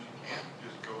sometimes you can't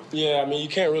just go? Yeah, you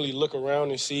can't really look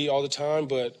around and see all the time,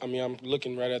 but, I'm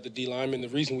looking right at the D lineman. The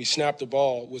reason we snapped the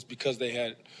ball was because they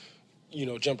had,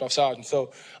 jumped off sides. And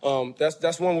so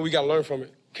that's one where we got to learn from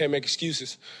it. Can't make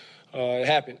excuses. It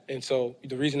happened. And so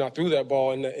the reason I threw that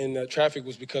ball in the traffic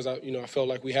was because, I felt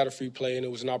like we had a free play, and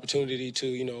it was an opportunity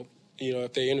to,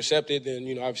 if they intercepted, then,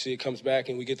 obviously it comes back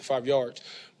and we get the 5 yards.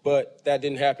 But that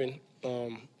didn't happen.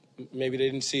 Maybe they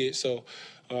didn't see it. So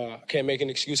I can't make an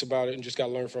excuse about it and just got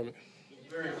to learn from it.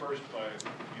 The very first play,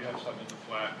 you have something in the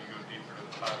flat, and you go deeper to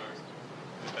the Tyler.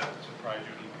 Did that surprise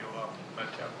you when he peeled off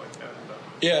Metcalf like that?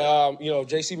 Yeah,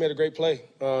 JC made a great play.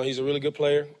 He's a really good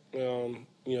player.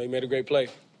 He made a great play.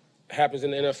 It happens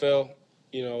in the NFL.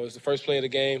 It's the first play of the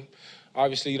game.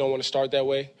 Obviously, you don't want to start that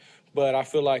way. But I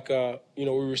feel like, we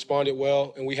responded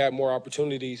well, and we had more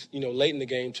opportunities, late in the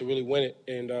game to really win it,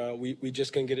 and we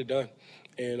just couldn't get it done.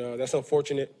 And that's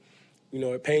unfortunate.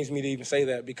 It pains me to even say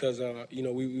that because,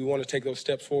 we want to take those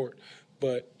steps forward.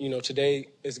 But, today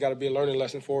it's got to be a learning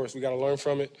lesson for us. We got to learn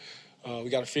from it. We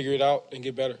got to figure it out and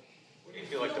get better. What do you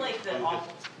feel like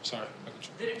Sorry.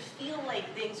 Did it feel like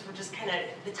things were just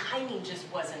the timing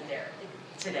just wasn't there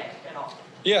today at all?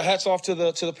 Yeah, hats off to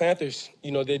the Panthers.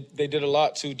 They did a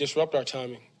lot to disrupt our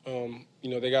timing.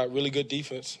 They got really good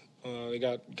defense. They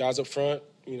got guys up front.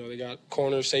 They got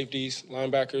corners, safeties,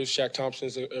 linebackers. Shaq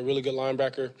Thompson's a really good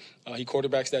linebacker. He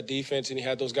quarterbacks that defense, and he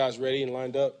had those guys ready and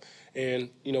lined up. And,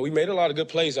 we made a lot of good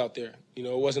plays out there.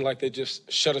 It wasn't like they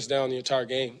just shut us down the entire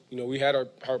game. We had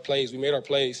our plays. We made our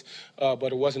plays,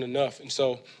 but it wasn't enough. And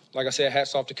so, like I said,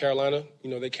 hats off to Carolina.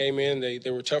 They came in.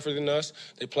 They were tougher than us.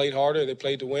 They played harder. They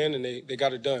played to win, and they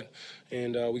got it done.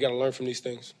 And we got to learn from these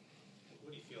things.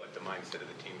 What do you feel like the mindset of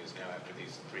the team is now after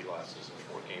these 3 losses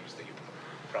in 4 games that you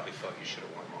probably felt you should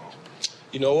have won them all?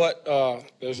 You know what?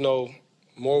 There's no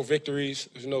moral victories.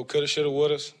 There's no coulda, shoulda,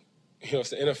 wouldas. It's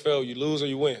the NFL. You lose or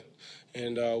you win.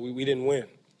 And we didn't win.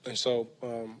 And so,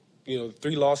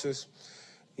 3 losses,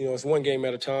 it's 1 game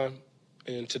at a time.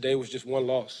 And today was just 1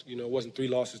 loss. It wasn't 3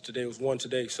 losses today. It was 1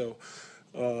 today. So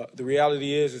the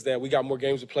reality is that we got more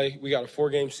games to play. We got a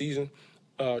 4-game season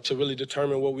to really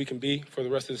determine what we can be for the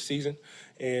rest of the season.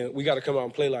 And we got to come out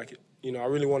and play like it. I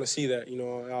really want to see that.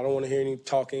 I don't want to hear any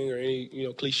talking or any,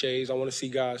 cliches. I want to see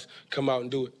guys come out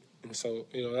and do it. And so,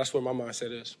 that's where my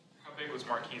mindset is. How big was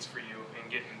Marquise for you in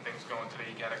getting things going today?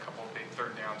 You got a couple of big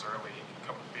 3rd downs early, a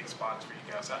couple of big spots for you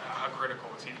guys. How critical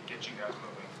was he to get you guys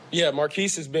moving? Yeah,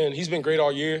 Marquise he's been great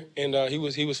all year, and he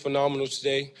was phenomenal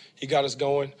today. He got us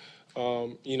going.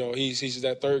 He's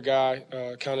that 3rd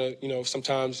guy.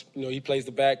 Sometimes he plays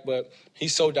the back, but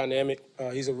he's so dynamic.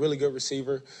 He's a really good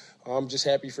receiver. I'm just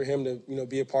happy for him to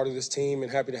be a part of this team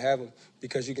and happy to have him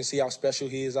because you can see how special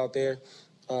he is out there.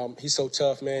 He's so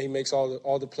tough, man. He makes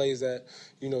all the plays that,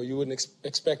 you wouldn't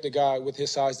expect a guy with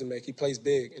his size to make. He plays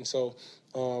big. And so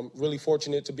really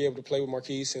fortunate to be able to play with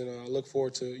Marquise and look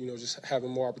forward to, just having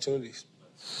more opportunities.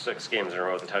 6 games in a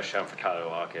row with a touchdown for Tyler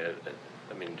Lockett.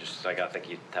 I think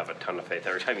you have a ton of faith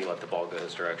every time you let the ball go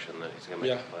his direction that he's going to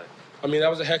make a play. That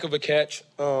was a heck of a catch.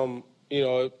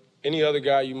 Any other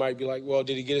guy you might be like, well,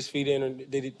 did he get his feet in or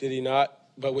did he not?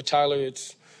 But with Tyler,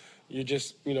 you're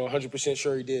just, 100%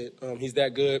 sure he did. He's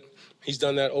that good. He's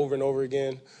done that over and over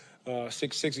again.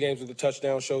 6 games with a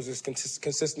touchdown shows his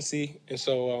consistency. And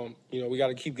so, we got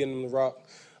to keep getting him the rock,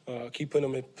 keep putting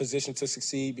him in position to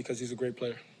succeed because he's a great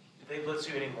player. Did they blitz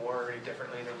you any more or any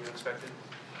differently than you expected?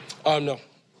 No.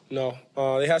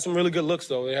 They had some really good looks,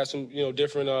 though. They had some,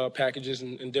 different packages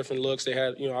and different looks. They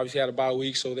had, obviously had a bye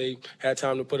week, so they had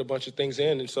time to put a bunch of things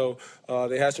in. And so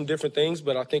they had some different things,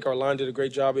 but I think our line did a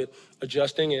great job at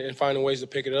adjusting and finding ways to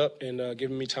pick it up and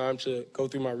giving me time to go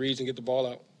through my reads and get the ball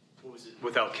out. What was it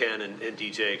without Ken and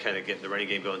DJ kind of getting the running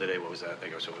game going today? What was that? I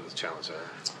guess what was the challenge there?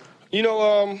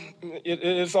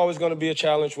 It's always going to be a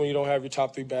challenge when you don't have your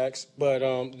top 3 backs. But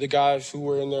the guys who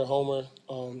were in there, Homer,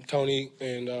 Tony,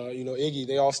 and, Iggy,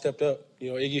 they all stepped up.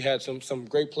 Iggy had some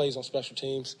great plays on special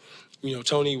teams.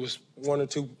 Tony was 1 or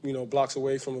 2, blocks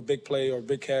away from a big play or a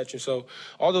big catch. And so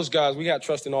all those guys, we got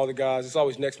trust in all the guys. It's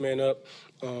always next man up.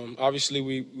 Obviously,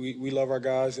 we love our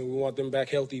guys and we want them back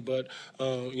healthy. But,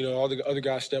 all the other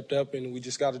guys stepped up and we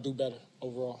just got to do better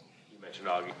overall. You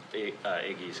mentioned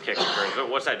Iggy's kick returns, but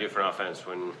what's that do for an offense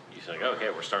when you say, okay,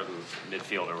 we're starting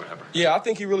midfield or whatever? Yeah, I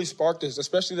think he really sparked us,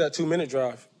 especially that 2-minute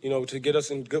drive, to get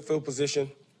us in good field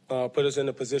position, put us in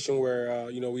a position where,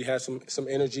 we had some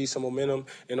energy, some momentum,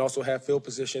 and also had field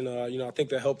position. I think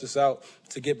that helped us out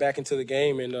to get back into the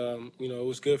game, and, it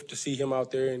was good to see him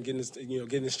out there and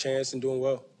getting his chance and doing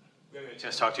well. We haven't had a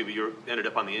chance to talk to you, but you ended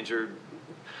up on the injured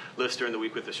list during the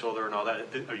week with the shoulder and all that.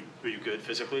 Are you good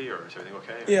physically, or is everything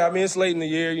okay? Yeah, I mean, it's late in the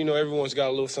year. Everyone's got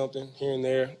a little something here and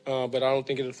there, but I don't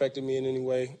think it affected me in any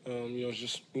way. It's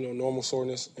just, normal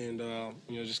soreness, and,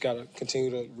 just got to continue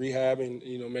to rehab and,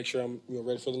 make sure I'm,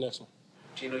 ready for the next one.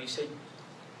 Gino, you said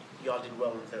y'all did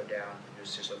well on third down. It was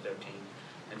 6 of 13.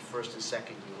 And first and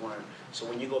second, you weren't. So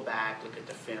when you go back, look at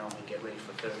the film, and get ready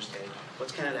for Thursday,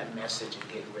 what's kind of that message of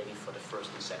getting ready for the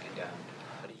first and second down?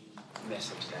 How do you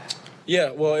message that?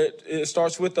 Yeah, well, it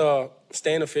starts with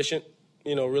staying efficient,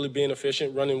 really being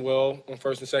efficient, running well on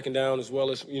first and second down, as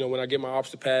well as, when I get my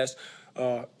opposite pass,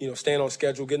 staying on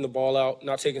schedule, getting the ball out,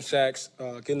 not taking sacks,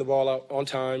 getting the ball out on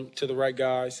time to the right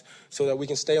guys so that we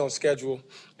can stay on schedule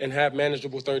and have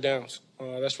manageable third downs.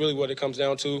 That's really what it comes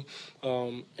down to.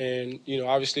 And,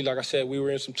 obviously, like I said, we were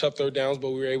in some tough third downs,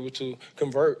 but we were able to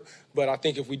convert. But I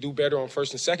think if we do better on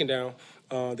first and second down,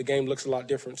 the game looks a lot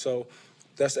different. So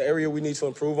that's the area we need to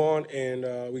improve on,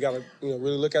 and we got to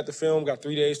really look at the film. Got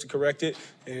 3 days to correct it,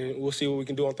 and we'll see what we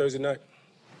can do on Thursday night.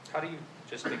 How do you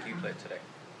just think you played today?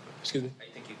 Excuse me? How do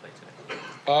you think you played today?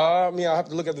 I have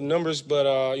to look at the numbers, but,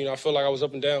 I feel like I was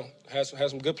up and down. Had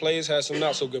some good plays, had some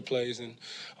not so good plays. And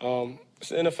it's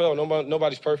the NFL.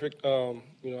 Nobody's perfect. I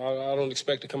don't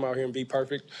expect to come out here and be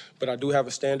perfect, but I do have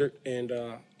a standard, and,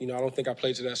 I don't think I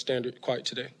played to that standard quite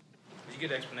today. Did you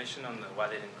get an explanation on why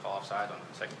they didn't call offside on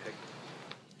the second pick?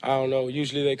 I don't know.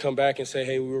 Usually they come back and say,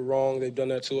 hey, we were wrong. They've done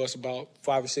that to us about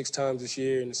 5 or 6 times this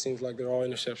year, and it seems like they're all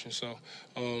interceptions. So,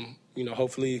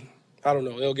 hopefully, I don't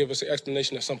know. They'll give us an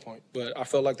explanation at some point. But I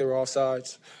felt like they were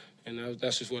offsides, and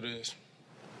that's just what it is.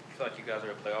 You feel like you guys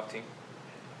are a playoff team?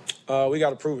 We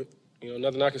got to prove it.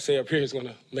 Nothing I can say up here is going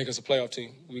to make us a playoff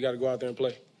team. We got to go out there and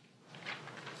play.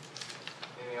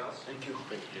 Anything else? Thank you.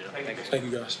 Thank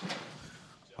you, guys.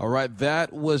 All right,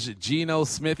 that was Geno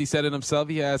Smith. He said it himself.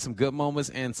 He had some good moments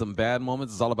and some bad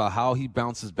moments. It's all about how he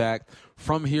bounces back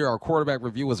from here. Our quarterback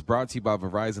review was brought to you by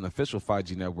Verizon, official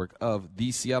 5G network of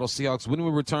the Seattle Seahawks. When we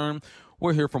return,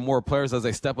 we'll hear from more players as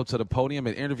they step up to the podium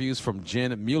and interviews from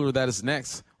Jen Mueller. That is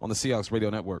next on the Seahawks Radio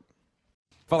Network.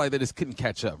 Felt like they just couldn't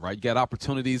catch up, right? You got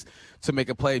opportunities to make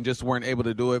a play and just weren't able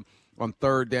to do it. On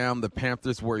third down, the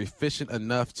Panthers were efficient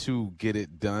enough to get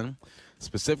it done.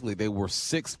 Specifically, they were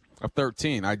 6 of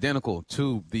 13, identical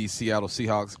to the Seattle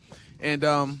Seahawks. And,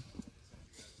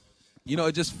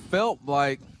 it just felt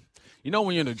like, when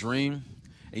you're in a dream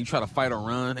and you try to fight or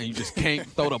run and you just can't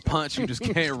throw the punch, you just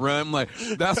can't run. Like,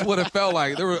 that's what it felt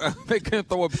like. They couldn't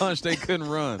throw a punch, they couldn't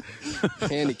run.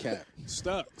 Handicap.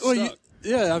 Stuck.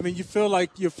 Yeah, I mean, you feel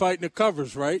like you're fighting the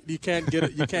covers, right? You can't get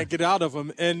it. You can't get out of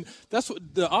them, and that's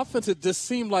what the offense. It just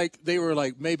seemed like they were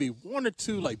like maybe 1 or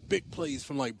 2 like big plays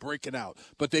from like breaking out,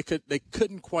 but they could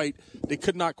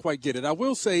not quite get it. I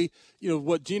will say,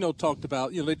 what Gino talked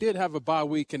about. They did have a bye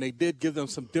week, and they did give them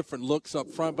some different looks up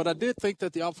front, but I did think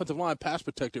that the offensive line pass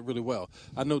protected really well.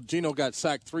 I know Gino got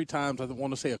sacked 3 times. I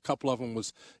want to say a couple of them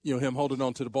was him holding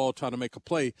on to the ball trying to make a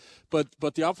play, but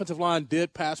the offensive line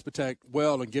did pass protect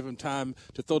well and give him time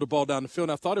to throw the ball down the field.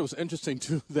 And I thought it was interesting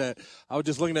too that I was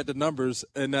just looking at the numbers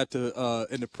and in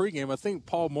the pregame, I think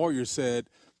Paul Moyer said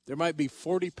there might be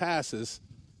 40 passes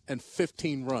and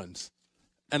 15 runs,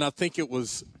 and I think it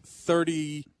was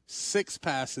 36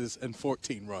 passes and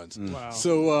 14 runs. Wow.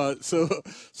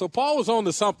 So Paul was on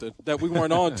to something that we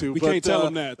weren't on to. We can't tell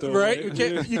him that, though. Right?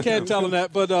 You can't tell him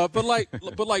that. But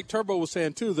like Turbo was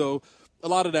saying too, though. A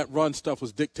lot of that run stuff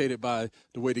was dictated by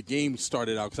the way the game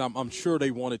started out, because I'm sure they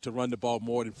wanted to run the ball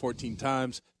more than 14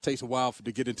 times. It takes a while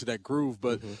to get into that groove.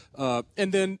 But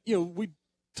and then, we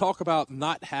talk about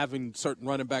not having certain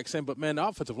running backs in, but, man, the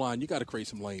offensive line, you got to create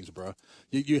some lanes, bro.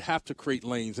 You have to create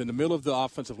lanes. In the middle of the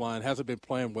offensive line hasn't been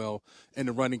playing well in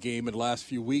the running game in the last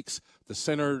few weeks. The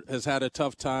center has had a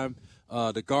tough time.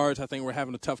 The guards, I think, we're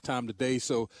having a tough time today.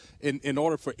 So in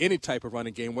order for any type of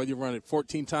running game, whether you run it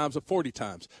 14 times or 40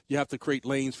 times, you have to create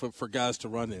lanes for guys to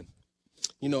run in.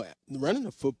 Running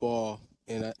the football,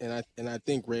 and I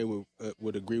think Ray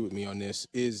would agree with me on this,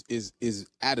 is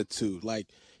attitude. Like,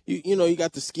 you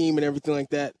got the scheme and everything like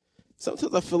that.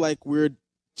 Sometimes I feel like we're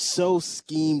so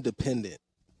scheme dependent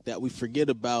that we forget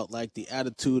about, like, the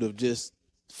attitude of just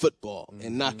football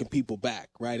and knocking people back,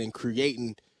 right, and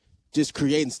creating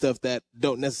stuff that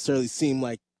don't necessarily seem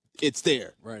like it's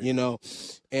there, Right. you know.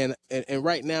 And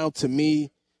right now, to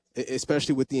me,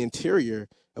 especially with the interior,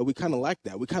 we kind of like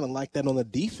that. We kind of like that on the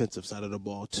defensive side of the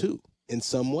ball too, in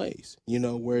some ways, you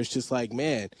know, where it's just like,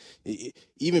 man,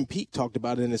 even Pete talked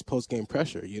about it in his post-game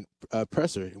presser.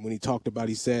 When he talked about,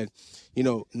 he said, you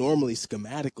know, normally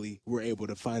schematically we're able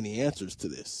to find the answers to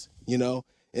this, you know,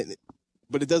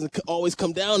 but it doesn't always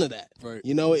come down to that. Right.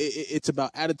 You know, it's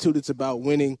about attitude. It's about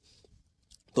winning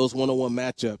those one-on-one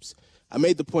matchups. I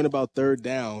made the point about third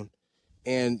down,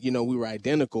 and, you know, we were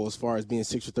identical as far as being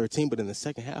 6 for 13, but in the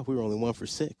second half we were only 1 for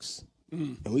 6.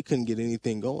 And we couldn't get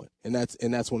anything going, and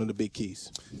that's one of the big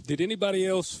keys. Did anybody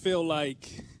else feel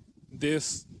like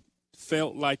this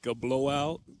felt like a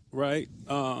blowout, right?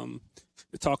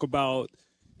 Talk about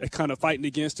kind of fighting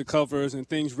against the covers and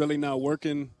things really not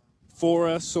working for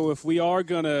us. So if we are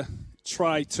going to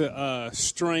try to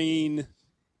strain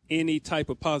any type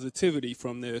of positivity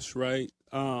from this, right,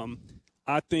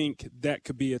 I think that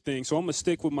could be a thing. So I'm going to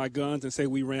stick with my guns and say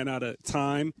we ran out of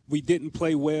time. We didn't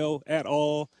play well at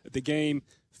all. The game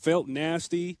felt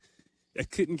nasty. I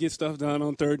couldn't get stuff done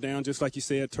on third down, just like you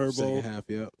said, Turbo. Second half,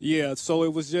 yeah. Yeah, so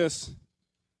it was just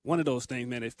one of those things,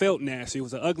 man. It felt nasty. It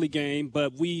was an ugly game,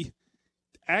 but we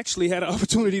actually had an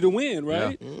opportunity to win,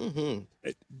 right? Yeah. Mm-hmm.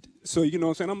 So, you know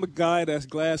what I'm saying? I'm a guy that's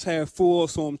glass half full,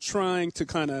 so I'm trying to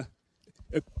kind of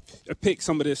pick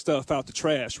some of this stuff out the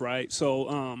trash, right?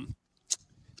 So,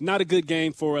 not a good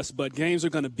game for us, but games are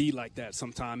going to be like that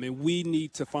sometime, and we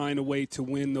need to find a way to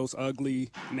win those ugly,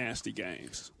 nasty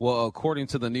games. Well, according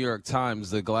to the New York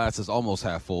Times, the glass is almost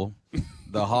half full.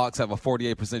 The Hawks have a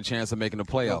 48% chance of making the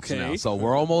playoffs now, so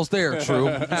we're almost there,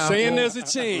 True. Saying there's a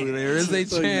chance. There is a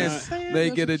chance they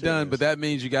get it done, but that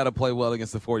means you got to play well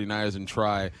against the 49ers and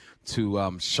try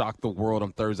to shock the world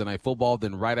on Thursday Night Football.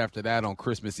 Then right after that, on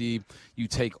Christmas Eve, you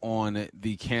take on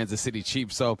the Kansas City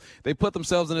Chiefs. So they put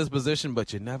themselves in this position,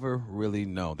 but you never really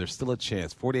know. There's still a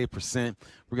chance. 48%.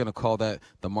 We're going to call that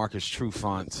the Marcus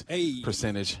Trufant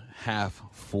percentage, half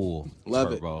full.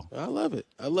 Love Turbo. it. I love it.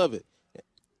 I love it.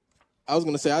 I was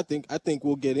going to say, I think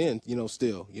we'll get in, you know,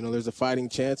 still. You know, there's a fighting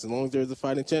chance. As long as there's a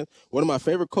fighting chance. One of my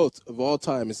favorite quotes of all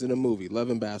time is in a movie, Love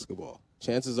and Basketball.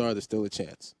 Chances are there's still a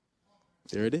chance.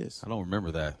 There it is. I don't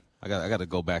remember that. I got to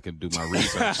go back and do my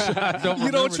research.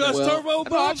 You don't trust Turbo,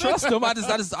 No, I trust him.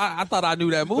 I thought I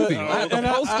knew that movie.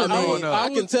 I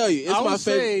can tell you, it's my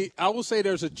favorite. I will say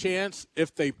there's a chance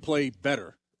if they play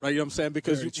better. Right, you know what I'm saying?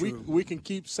 Because we can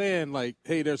keep saying, like,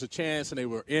 hey, there's a chance, and they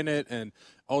were in it, and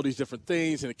all these different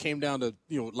things, and it came down to,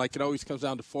 you know, like it always comes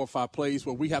down to 4 or 5 plays.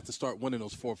 Well, we have to start winning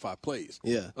those 4 or 5 plays.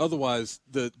 Yeah. Otherwise,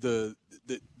 the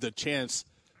chance,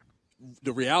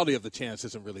 the reality of the chance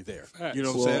isn't really there. You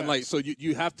know what I'm saying? Like, so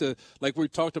you have to, like we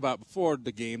talked about before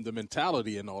the game, the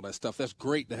mentality and all that stuff. That's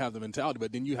great to have the mentality,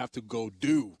 but then you have to go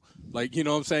do. Like, you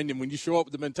know what I'm saying? And when you show up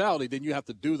with the mentality, then you have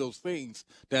to do those things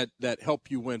that help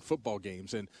you win football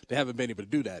games. And they haven't been able to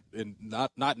do that, and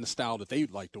not in the style that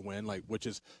they'd like to win, like, which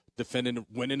is defending,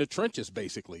 winning the trenches,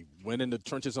 basically. Winning the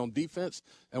trenches on defense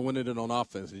and winning it on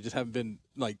offense. They just haven't been,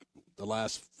 like, the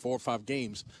last 4 or 5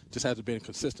 games just hasn't been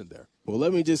consistent there. Well,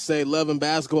 let me just say Love and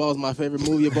Basketball is my favorite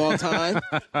movie of all time.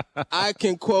 I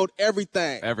can quote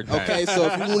everything. Okay, so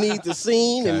if you need the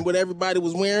scene and what everybody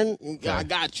was wearing, I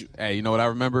got you. Hey, you know what I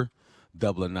remember?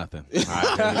 Double or nothing.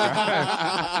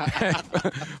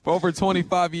 For over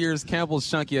 25 years, Campbell's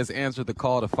Chunky has answered the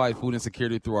call to fight food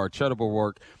insecurity through our charitable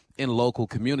work in local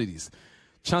communities.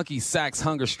 Chunky Sacks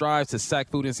Hunger strives to sack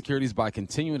food insecurities by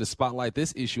continuing to spotlight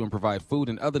this issue and provide food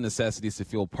and other necessities to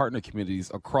fuel partner communities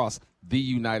across the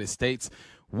United States.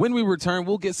 When we return,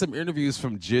 we'll get some interviews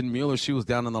from Jen Mueller. She was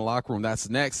down in the locker room. That's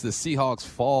next. The Seahawks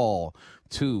fall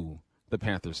to the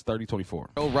Panthers, 30-24.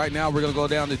 Oh, right now, we're going to go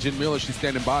down to Jen Mueller. She's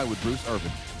standing by with Bruce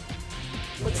Irvin.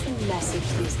 What's the message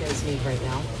these guys need right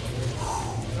now?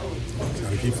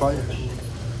 Gotta keep fighting.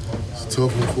 It's a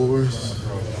tough one for us.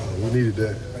 We needed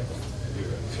that.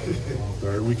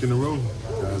 Third week in a row,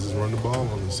 guys just run the ball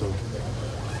on us. So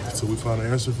until we find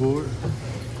an answer for it,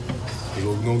 that's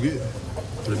what we're going to get.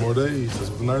 3 more days.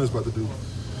 That's what the Niners about to do.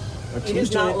 It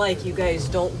is not like you guys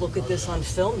don't look at this on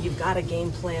film. You've got a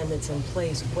game plan that's in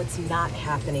place. What's not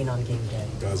happening on game day?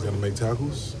 Guys got to make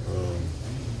tackles.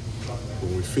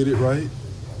 When we fit it right,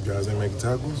 guys ain't making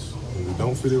tackles. When we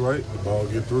don't fit it right, the ball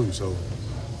get through. So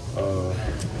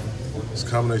it's a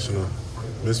combination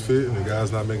of misfit and the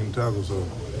guys not making the tackles. So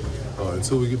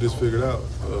until we get this figured out,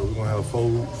 we're going to have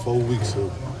 4 weeks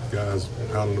of guys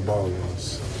pounding the ball on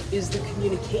us. Is the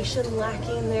communication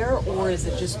lacking there, or is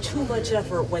it just too much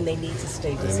effort when they need to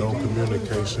stay busy? Ain't no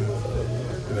communication.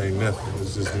 It ain't nothing.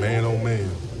 It's just man on man.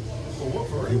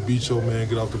 You beat your man,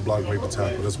 get off the block, make the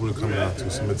tackle. That's what it comes down to,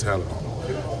 some mentality.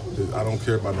 I don't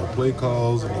care about no play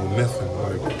calls and no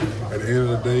nothing. Like, at the end of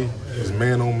the day, it's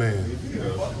man on man.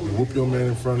 You whoop your man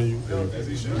in front of you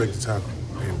and make the tackle.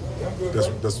 And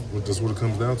that's what it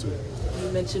comes down to.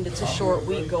 You mentioned it's a short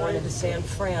week going into San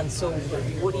Fran, so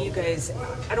what do you guys,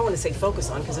 I don't want to say focus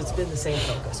on because it's been the same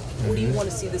focus. What do you want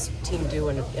to see this team do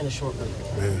in a short week?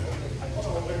 Man,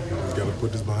 we got to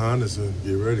put this behind us and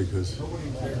get ready, because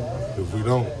if we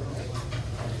don't,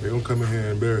 they're going to come in here and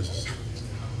embarrass us.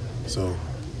 So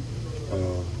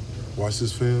watch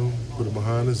this film, put it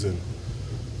behind us, and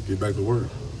get back to work.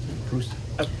 Bruce,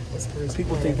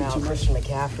 people think about Christian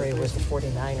McCaffrey with the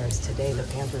 49ers today. The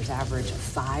Panthers average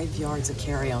 5 yards a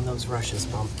carry on those rushes,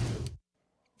 Bump.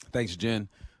 Thanks, Jen.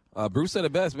 Bruce said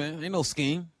it best, man. Ain't no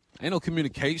scheme. Ain't no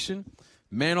communication.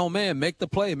 Man on man, make the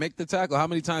play, make the tackle. How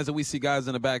many times do we see guys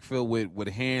in the backfield with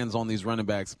hands on these running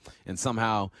backs and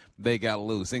somehow they got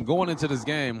loose? And going into this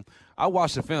game, I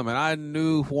watched the film, and I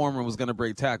knew Foreman was going to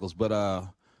break tackles, but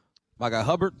my guy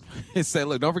Hubbard said,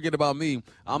 look, don't forget about me.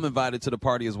 I'm invited to the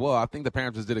party as well. I think the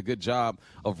Panthers did a good job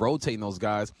of rotating those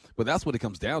guys, but that's what it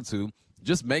comes down to.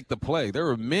 Just make the play. There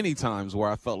were many times where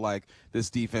I felt like this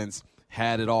defense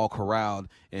had it all corralled,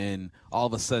 and all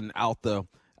of a sudden out the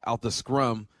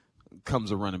scrum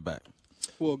comes a running back.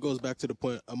 Well, it goes back to the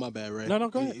point. Oh, my bad, Ray. No,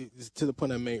 go ahead. It's to the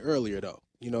point I made earlier, though.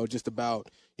 Just about,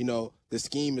 the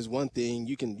scheme is one thing.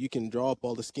 You can draw up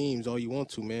all the schemes all you want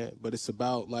to, man. But it's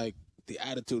about, like, the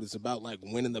attitude. It's about, like,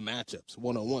 winning the matchups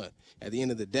one-on-one. At the end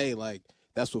of the day, like,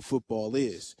 that's what football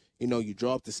is. You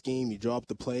draw up the scheme, you draw up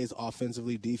the plays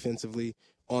offensively, defensively,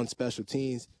 on special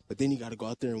teams. But then you got to go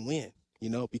out there and win,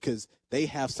 because they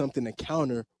have something to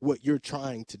counter what you're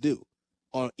trying to do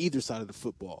on either side of the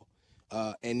football.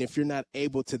 And if you're not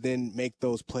able to then make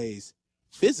those plays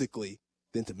physically,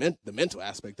 then the mental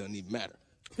aspect doesn't even matter.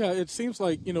 Yeah, it seems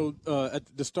like, at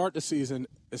the start of the season,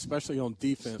 especially on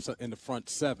defense in the front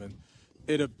seven,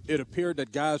 it appeared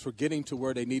that guys were getting to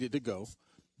where they needed to go,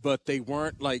 but they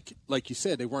weren't, like you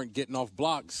said, they weren't getting off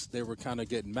blocks. They were kind of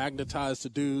getting magnetized to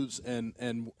dudes and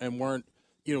weren't,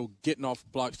 getting off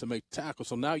blocks to make tackles.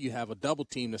 So now you have a double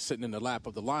team that's sitting in the lap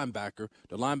of the linebacker.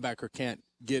 The linebacker can't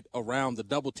get around the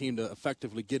double team to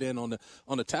effectively get in on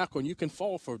the tackle, and you can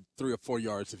fall for 3 or 4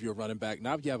 yards if you're a running back.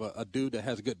 Now if you have a dude that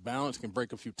has a good balance, can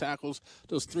break a few tackles,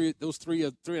 those three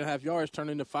and a half yards turn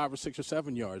into 5 or 6 or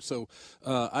 7 yards. So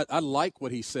I like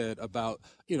what he said about,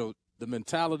 the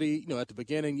mentality, at the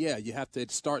beginning. Yeah, you have to,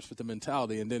 it starts with the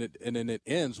mentality, and then it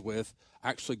ends with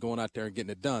actually going out there and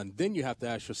getting it done. Then you have to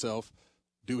ask yourself,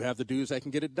 do have the dudes that can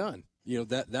get it done?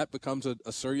 That becomes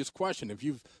a serious question. If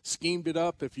you've schemed it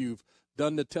up, if you've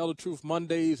done the Tell the Truth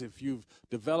Mondays, if you've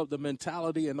developed the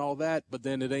mentality and all that, but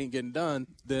then it ain't getting done,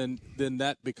 then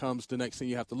that becomes the next thing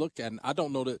you have to look at. And I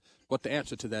don't know what the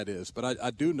answer to that is, but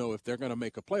I do know if they're going to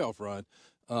make a playoff run,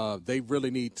 they really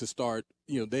need to start,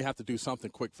 they have to do something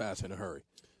quick, fast, in a hurry.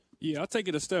 Yeah, I'll take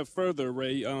it a step further,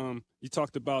 Ray. You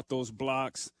talked about those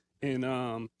blocks and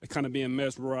kind of being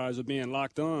mesmerized or being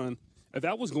locked on.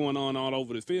 That was going on all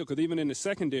over the field, because even in the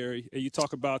secondary, you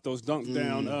talk about those dunk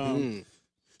down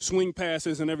swing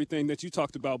passes and everything that you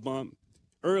talked about, Bump,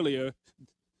 earlier.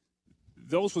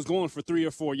 Those was going for 3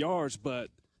 or 4 yards, but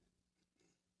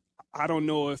I don't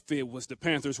know if it was the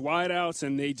Panthers wideouts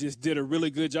and they just did a really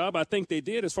good job. I think they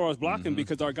did as far as blocking,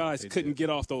 because our guys couldn't get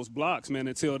off those blocks, man,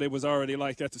 until they was already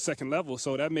like at the second level.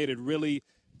 So that made it really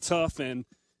tough, and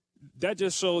that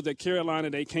just showed that Carolina,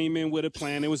 they came in with a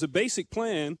plan. It was a basic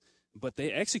plan, but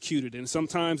they executed, and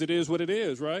sometimes it is what it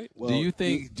is, right? Well, do you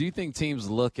think teams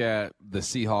look at the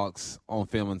Seahawks on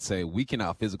film and say, we can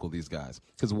out-physical these guys?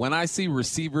 Because when I see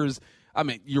receivers, I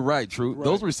mean, you're right, True. Right.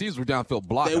 Those receivers were downfield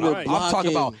blocking. I'm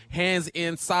talking about hands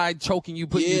inside, choking you,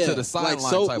 putting you to the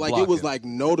sideline type blocking. It was like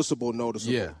noticeable.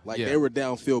 Yeah. They were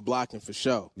downfield blocking for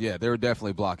sure. Yeah, they were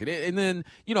definitely blocking. And then,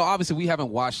 obviously we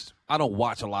haven't watched – I don't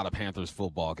watch a lot of Panthers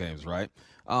football games, right?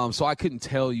 So I couldn't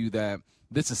tell you that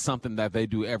this is something that they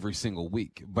do every single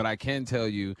week. But I can tell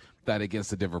you that against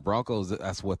the Denver Broncos,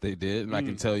 that's what they did. And I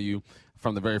can tell you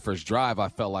from the very first drive, I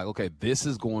felt like, okay, this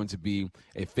is going to be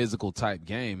a physical type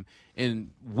game.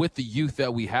 And with the youth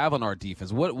that we have on our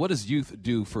defense, what does youth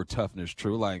do for toughness,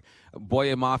 True? Like,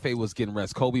 Boye Mafe was getting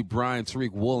rest. Kobe Bryant,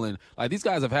 Tariq Woolen. Like, these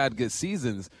guys have had good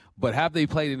seasons, but have they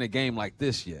played in a game like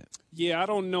this yet? Yeah, I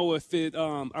don't know if it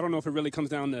really comes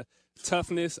down to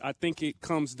toughness. I think it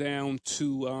comes down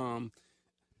to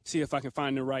see if I can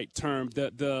find the right term.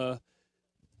 The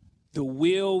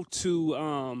will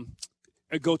to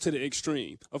go to the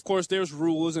extreme. Of course, there's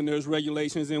rules and there's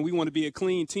regulations, and we want to be a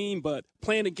clean team. But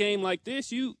playing a game like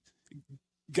this, you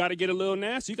got to get a little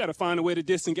nasty. You got to find a way to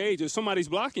disengage. If somebody's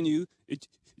blocking you,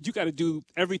 you got to do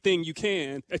everything you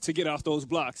can to get off those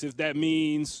blocks. If that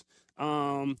means,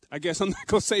 I guess I'm not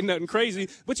going to say nothing crazy,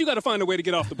 but you got to find a way to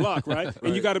get off the block, right? Right.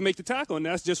 And you got to make the tackle, and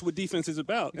that's just what defense is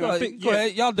about. Go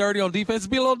ahead. Y'all dirty on defense.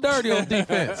 Be a little dirty on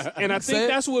defense. And I think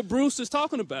that's what Bruce is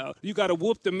talking about. You got to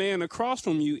whoop the man across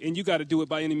from you, and you got to do it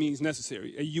by any means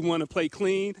necessary. You want to play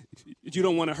clean. You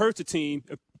don't want to hurt the team,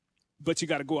 but you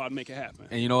got to go out and make it happen.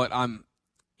 And you know what? I'm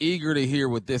eager to hear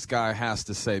what this guy has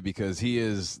to say because he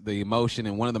is the emotion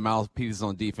and one of the mouthpieces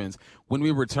on defense. When we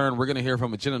return, we're going to hear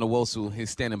from Uchenna Nwosu. He's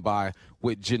standing by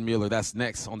with Jen Mueller. That's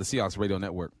next on the Seahawks Radio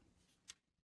Network.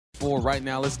 For right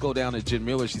now, let's go down to Jen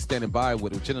Mueller. She's standing by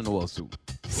with Uchenna Nwosu.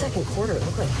 Second quarter, it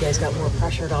looked like you guys got more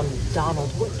pressured on Donald.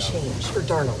 What changed? Or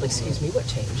Darnold, excuse me. What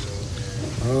changed?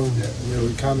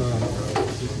 We kind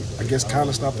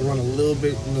of stopped the run a little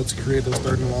bit, to create those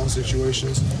third and long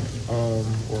situations,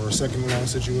 or second and long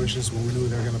situations when we knew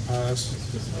they were going to pass.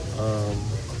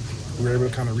 We were able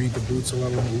to kind of read the boots a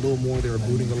little more. They were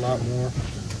booting a lot more.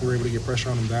 We were able to get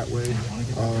pressure on them that way.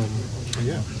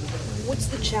 What's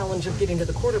the challenge of getting to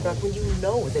the quarterback when you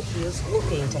know that he is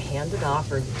looking to hand it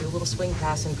off or do a little swing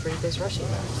pass and create those rushing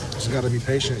lanes? Just got to be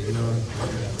patient,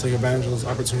 take advantage of those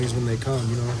opportunities when they come,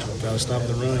 Got to stop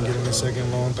the run, get in the second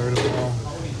long, third and long.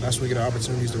 That's when we get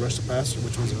opportunities to rush the passer,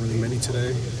 which wasn't really many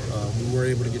today. We were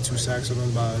able to get 2 sacks of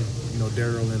them by,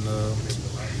 Daryl and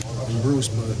Bruce,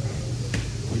 but,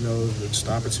 just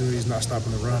the opportunities not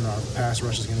stopping the run, our pass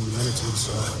rush is going to be limited,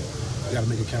 so we got to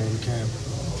make it count when we can.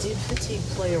 Did fatigue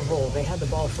play a role? They had the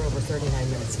ball for over 39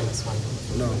 minutes in this one.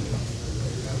 No.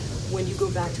 When you go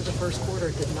back to the first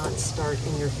quarter, it did not start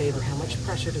in your favor. How much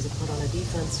pressure does it put on a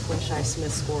defense when Shi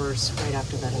Smith scores right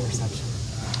after that interception?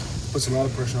 Puts a lot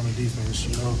of pressure on the defense,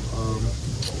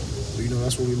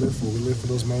 that's what we live for. We live for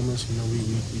those moments.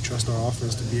 We trust our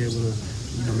offense to be able to,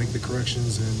 make the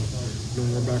corrections. And when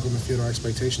we're back on the field, our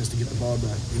expectation is to get the ball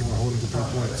back. We're holding to 3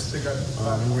 points.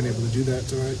 We weren't able to do that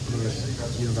tonight, but,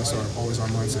 that's always our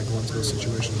mindset going into those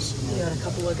situations. You had a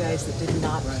couple of guys that did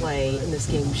not play in this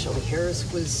game. Shelby Harris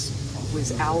was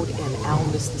out, and Al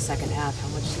missed the second half. How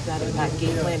much did that impact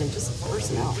game plan and just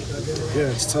personnel?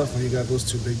 Yeah, it's tough when you got those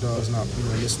 2 big dogs not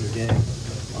missing the game,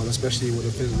 especially with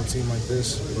a physical team like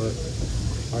this. But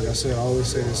like I said, I always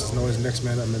say this is always next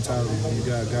man up mentality. When you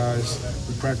got guys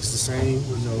who practice the same,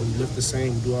 who lift the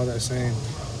same, do all that same,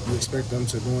 you expect them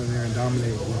to go in there and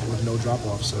dominate with no drop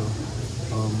off. So,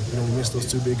 we missed those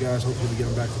 2 big guys. Hopefully we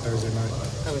get them back for Thursday night.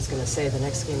 I was going to say the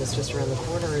next game is just around the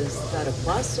corner. Is that a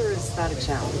plus or is that a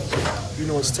challenge?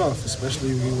 It's tough,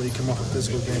 especially when you come off a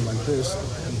physical game like this.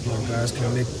 Guys can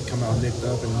come out nicked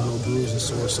up and a little bruised and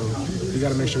sore. So we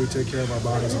got to make sure we take care of our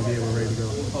bodies and be able to ready to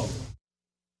go.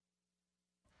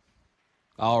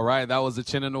 All right, that was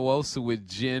Uchenna Nwosu with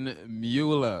Jen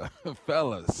Mueller.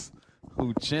 Fellas,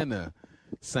 Uchenna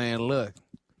saying, look,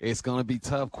 it's going to be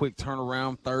tough, quick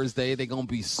turnaround Thursday. They're going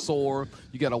to be sore.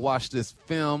 You got to watch this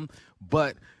film.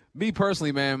 But me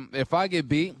personally, man, if I get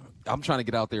beat, I'm trying to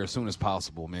get out there as soon as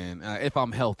possible, man. If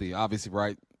I'm healthy, obviously,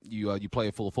 right? You play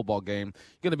a full football game.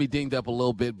 You're going to be dinged up a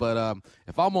little bit. But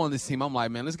if I'm on this team, I'm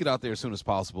like, man, let's get out there as soon as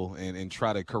possible and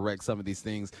try to correct some of these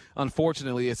things.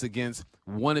 Unfortunately, it's against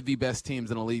one of the best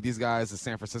teams in the league. These guys, the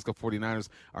San Francisco 49ers,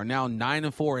 are now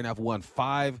 9-4 and have won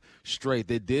 5 straight.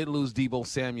 They did lose Deebo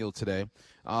Samuel today.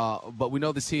 But we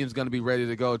know this team's going to be ready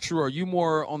to go. True, are you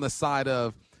more on the side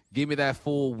of give me that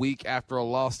full week after a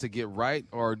loss to get right,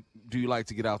 or do you like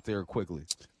to get out there quickly?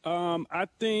 I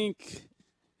think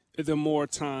the more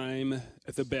time,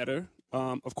 the better.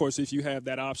 Of course, if you have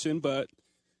that option, but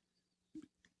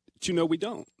we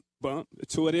don't. But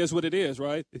so it is what it is,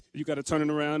 right? You got to turn it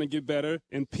around and get better.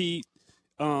 And Pete,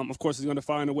 of course, is going to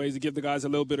find a ways to give the guys a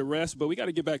little bit of rest, but we got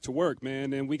to get back to work,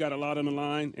 man. And we got a lot on the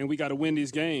line, and we got to win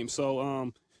these games.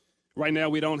 So right now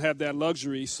we don't have that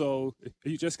luxury. So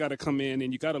you just got to come in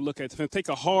and you got to look at the film, take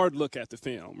a hard look at the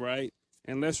film, right?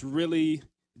 And let's really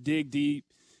dig deep.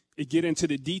 Get into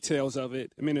the details of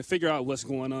it, and figure out what's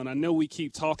going on. I know we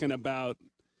keep talking about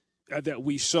that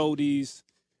we show these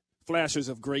flashes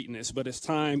of greatness, but it's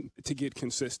time to get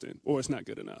consistent, or it's not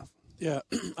good enough. Yeah,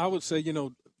 I would say,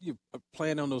 you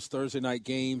playing on those Thursday night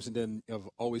games, and then I've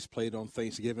always played on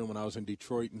Thanksgiving when I was in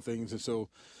Detroit and things, and so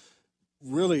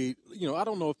really, I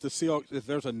don't know if the Seahawks, if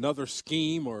there's another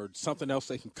scheme or something else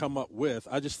they can come up with.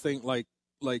 I just think like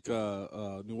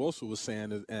Nwosu was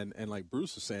saying and like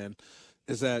Bruce was saying,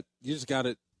 is that you just got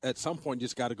to, at some point, you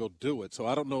just got to go do it. So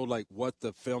I don't know, what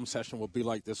the film session will be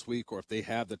like this week, or if they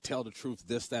have to tell the truth,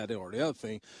 this, that, or the other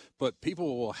thing. But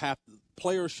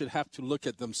players should have to look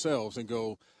at themselves and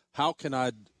go, how can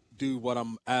I do what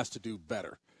I'm asked to do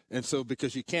better? And so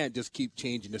because you can't just keep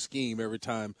changing the scheme every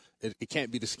time, it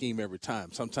can't be the scheme every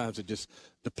time. Sometimes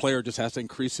the player just has to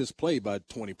increase his play by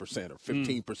 20% or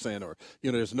 15%, or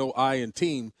there's no I in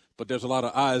team, but there's a lot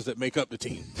of I's that make up the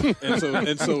team.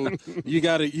 and so you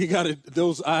gotta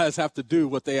those I's have to do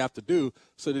what they have to do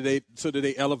so that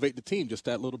they elevate the team just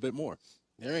that little bit more.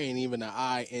 There ain't even an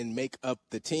I in make up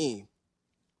the team.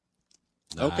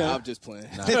 Nah. Okay, I'm just playing.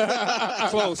 Nah.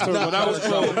 Close, but that was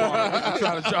close. I'm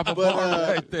trying to drop a bar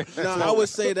right there. No, I would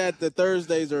say that the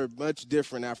Thursdays are much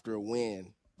different after a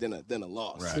win than a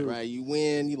loss. Right? You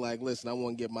win, you like, listen, I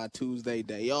want to get my Tuesday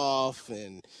day off,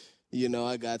 and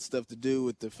I got stuff to do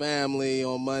with the family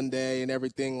on Monday and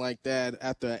everything like that.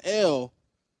 After an L,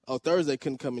 Thursday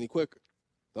couldn't come any quicker.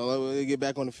 So let's get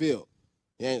back on the field.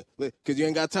 Because you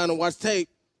ain't got time to watch tape.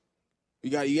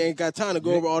 You ain't got time to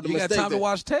go over all the mistakes. You got time to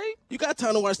watch tape? You got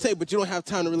time to watch tape, but you don't have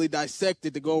time to really dissect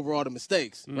it to go over all the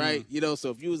mistakes, right?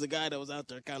 So if you was a guy that was out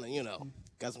there kind of,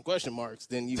 got some question marks,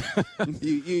 then you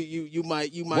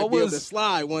might be able to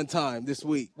slide one time this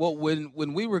week. Well,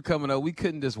 when we were coming up, we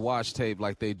couldn't just watch tape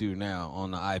like they do now on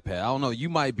the iPad. I don't know. You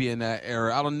might be in that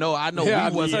era. I don't know. I know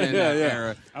we wasn't in that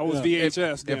era. I was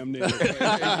VHS, damn near.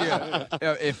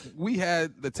 If we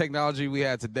had the technology we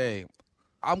had today,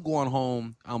 I'm going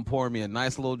home, I'm pouring me a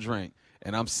nice little drink,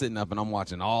 and I'm sitting up and I'm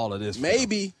watching all of this.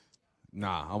 Maybe.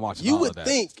 Nah, I'm watching all of that.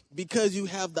 You would think because you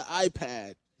have the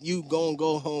iPad, you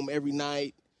go home every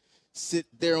night, sit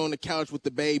there on the couch with the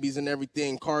babies and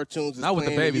everything, cartoons is Not with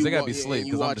the playing, babies. They got to be and asleep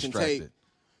you because I'm watching distracted.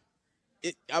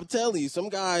 Tape. I'm telling you, some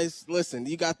guys, listen,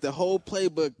 you got the whole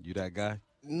playbook. You that guy?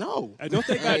 No. Don't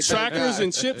they got trackers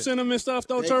and chips in them and stuff,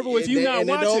 though, Turbo? If you're not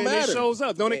watching, it shows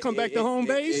up. Don't it come back to home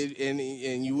base?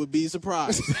 And you would be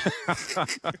surprised.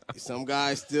 Some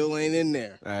guys still ain't in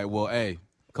there. All right, well, hey,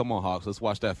 come on, Hawks. Let's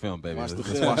watch that film, baby. Let's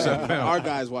watch that film. Our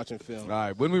guys watching film. All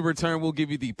right, when we return, we'll give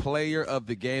you the player of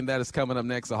the game. That is coming up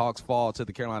next. The Hawks fall to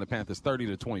the Carolina Panthers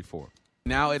 30-24.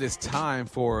 Now it is time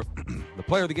for the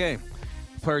player of the game.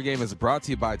 Player of the game is brought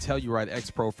to you by Telluride X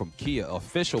Pro from Kia,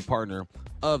 official partner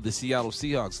of the Seattle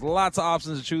Seahawks. Lots of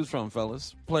options to choose from,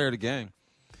 fellas. Player of the game.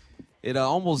 It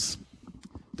almost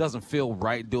doesn't feel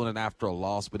right doing it after a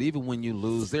loss, but even when you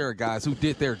lose, there are guys who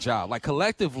did their job. Like,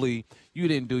 collectively, you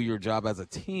didn't do your job as a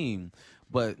team,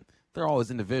 but they're always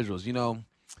individuals.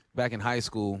 Back in high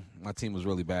school, my team was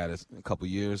really bad a couple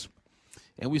years,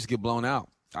 and we used to get blown out.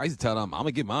 I used to tell them, I'm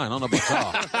going to get mine. I don't know about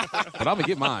y'all, but I'm going to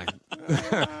get mine.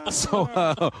 So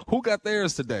who got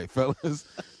theirs today, fellas?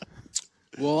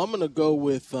 Well, I'm going to go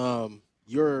with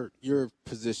your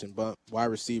position, but wide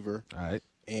receiver. All right.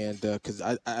 And because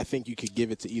I think you could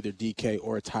give it to either DK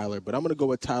or Tyler. But I'm going to go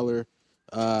with Tyler.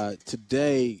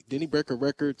 Today, didn't he break a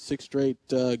record, 6 straight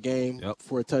game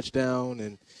for a touchdown?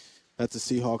 And that's a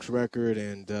Seahawks record.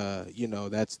 And,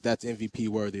 that's MVP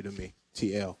worthy to me,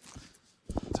 TL.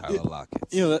 Tyler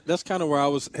Lockett. That's kind of where I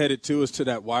was headed to, is to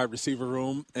that wide receiver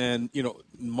room. And,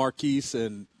 Marquise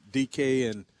and DK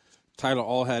and Tyler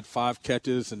all had 5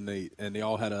 catches, and they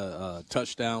all had a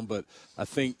touchdown. But I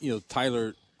think,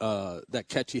 Tyler, that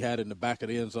catch he had in the back of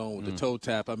the end zone with the toe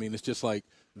tap, I mean, it's just like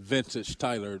vintage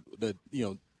Tyler that,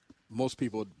 most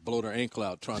people blow their ankle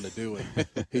out trying to do, and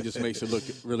he just makes it look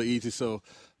really easy. So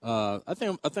I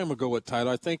think I'm going to go with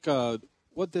Tyler. I think I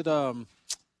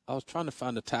was trying to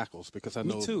find the tackles because I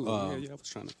know. Me too. I was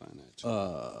trying to find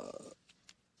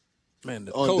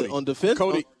that. On defense?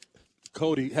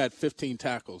 Cody had 15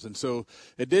 tackles, and so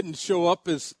it didn't show up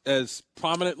as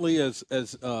prominently as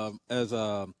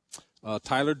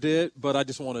Tyler did. But I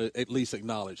just want to at least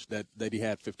acknowledge that he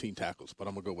had 15 tackles. But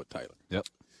I'm gonna go with Tyler. Yep.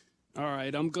 All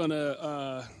right, I'm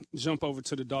gonna jump over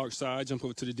to the dark side, jump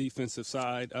over to the defensive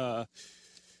side.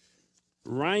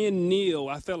 Ryan Neal,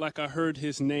 I felt like I heard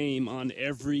his name on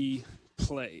every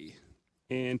play,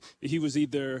 and he was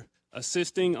either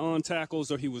assisting on tackles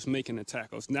or he was making the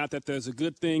tackles. Not that there's a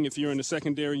good thing if you're in the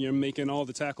secondary, you're making all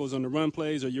the tackles on the run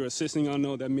plays, or you're assisting on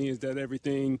no, that means that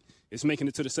everything is making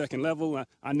it to the second level.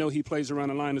 I know he plays around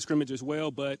the line of scrimmage as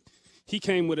well, but he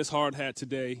came with his hard hat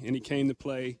today, and he came to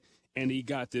play, and he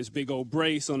got this big old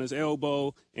brace on his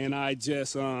elbow, and I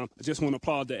just want to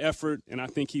applaud the effort, and I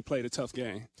think he played a tough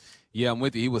game. Yeah, I'm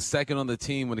with you. He was second on the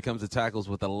team when it comes to tackles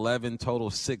with 11 total,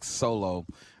 6 solo.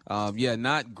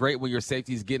 Not great when your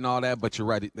safety's getting all that, but you're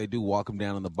right. They do walk him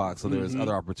down in the box, so there's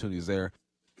other opportunities there.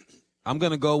 I'm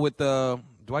going to go with do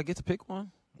I get to pick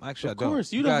one? Actually, I don't. Of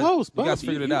course. You're the host, You guys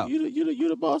figured it out. You're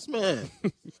the boss man.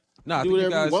 No, I do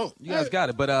think whatever you guys got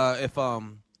it. But if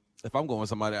I'm going with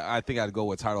somebody, I think I'd go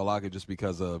with Tyler Lockett just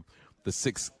because of the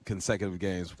 6 consecutive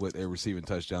games with a receiving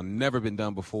touchdown. Never been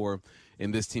done before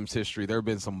in this team's history. There have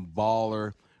been some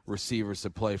baller receivers to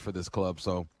play for this club.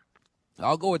 So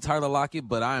I'll go with Tyler Lockett,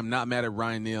 but I am not mad at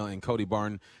Ryan Neal and Cody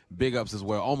Barton. Big ups as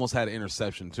well. Almost had an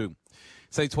interception, too.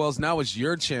 Say 12s, now it's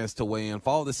your chance to weigh in.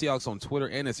 Follow the Seahawks on Twitter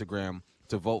and Instagram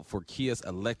to vote for Kia's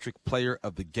Electric Player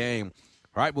of the Game.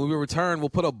 All right, when we return, we'll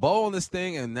put a bow on this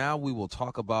thing, and now we will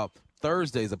talk about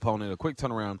Thursday's opponent, a quick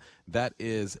turnaround. That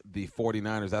is the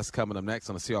 49ers. That's coming up next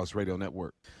on the Seahawks Radio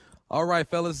Network. All right,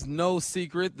 fellas, no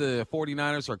secret. The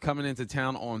 49ers are coming into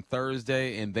town on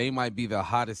Thursday, and they might be the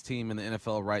hottest team in the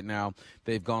NFL right now.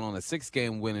 They've gone on a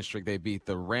 6-game winning streak. They beat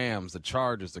the Rams, the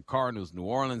Chargers, the Cardinals, New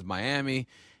Orleans, Miami,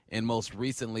 and most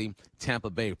recently Tampa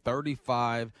Bay,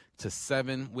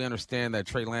 35-7. We understand that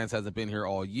Trey Lance hasn't been here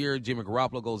all year. Jimmy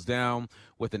Garoppolo goes down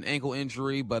with an ankle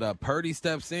injury, but Purdy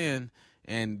steps in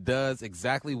and does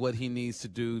exactly what he needs to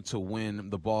do to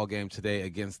win the ball game today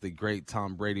against the great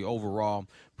Tom Brady. Overall,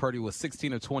 Purdy was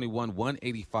 16 of 21,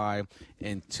 185,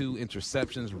 and 2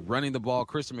 interceptions. Running the ball,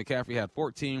 Christian McCaffrey had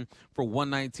 14 for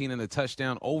 119 and a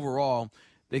touchdown. Overall,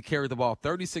 they carried the ball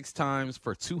 36 times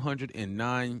for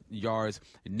 209 yards.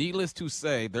 Needless to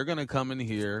say, they're going to come in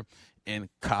here and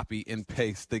copy and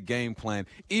paste the game plan,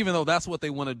 even though that's what they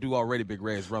want to do already, Big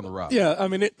Ray, is run the rock. Yeah, I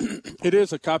mean, it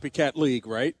is a copycat league,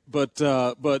 right? But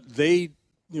they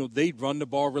run the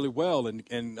ball really well,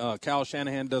 and Kyle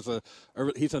Shanahan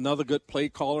he's another good play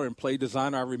caller and play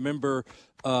designer. I remember,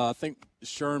 I think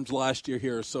Sherm's last year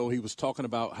here or so, he was talking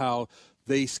about how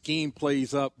they scheme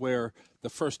plays up where the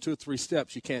first 2 or 3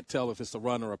 steps, you can't tell if it's a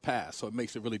run or a pass, so it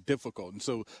makes it really difficult. And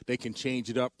so they can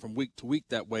change it up from week to week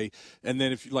that way. And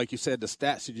then, if, like you said, the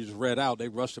stats that you just read out, they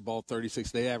rushed the ball 36.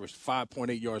 They averaged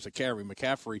 5.8 yards a carry.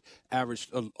 McCaffrey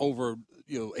averaged over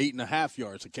 8.5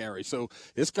 yards a carry. So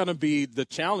it's going to be the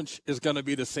challenge is going to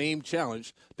be the same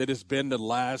challenge that has been the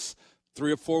last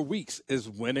 3 or 4 weeks, is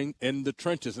winning in the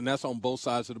trenches, and that's on both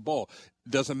sides of the ball.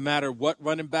 Doesn't matter what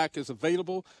running back is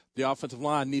available. The offensive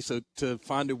line needs to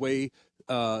find a way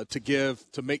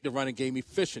to make the running game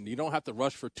efficient. You don't have to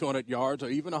rush for 200 yards or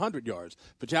even 100 yards,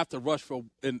 but you have to rush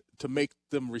to make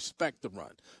them respect the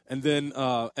run. And then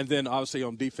obviously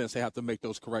on defense, they have to make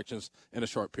those corrections in a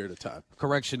short period of time.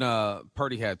 Correction,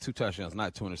 Purdy had 2 touchdowns,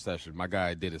 not 2 interceptions. My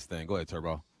guy did his thing. Go ahead,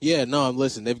 Turbo. Yeah, no,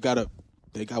 listen, they got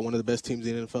one of the best teams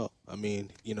in the NFL. I mean,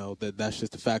 that's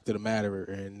just the fact of the matter.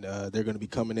 And they're going to be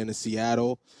coming into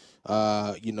Seattle,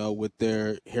 with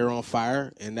their hair on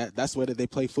fire. And that's the way that they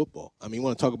play football. I mean, you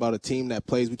want to talk about a team that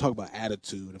plays, we talk about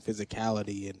attitude and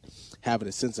physicality and having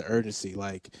a sense of urgency.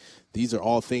 Like, these are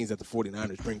all things that the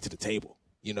 49ers bring to the table.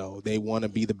 They want to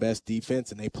be the best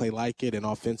defense, and they play like it. And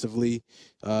offensively,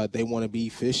 they want to be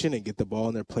efficient and get the ball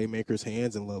in their playmakers'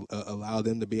 hands and allow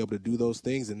them to be able to do those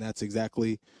things. And that's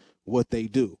exactly what they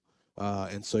do.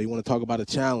 And so you want to talk about a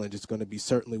challenge, it's going to be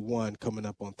certainly one coming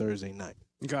up on Thursday night.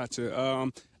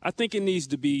 Gotcha. I think it needs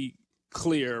to be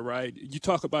clear, right? You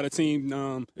talk about a team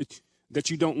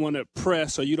that you don't want to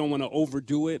press or you don't want to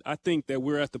overdo it. I think that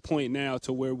we're at the point now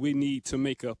to where we need to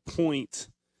make a point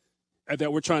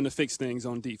that we're trying to fix things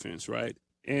on defense, right?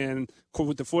 And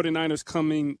with the 49ers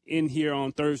coming in here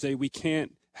on Thursday, we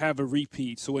can't have a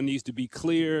repeat. So it needs to be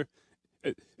clear.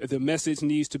 The message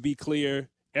needs to be clear.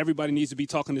 Everybody needs to be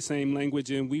talking the same language,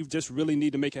 and we just really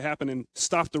need to make it happen and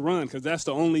stop the run, because that's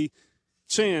the only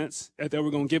chance that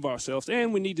we're going to give ourselves.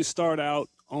 And we need to start out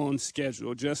on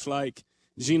schedule, just like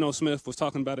Geno Smith was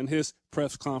talking about in his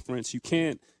press conference. You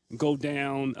can't go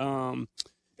down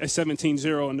at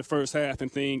 17-0 in the first half and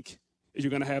think you're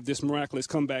going to have this miraculous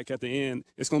comeback at the end.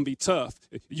 It's going to be tough.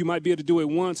 You might be able to do it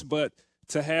once, but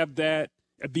to have that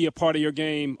be a part of your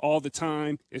game all the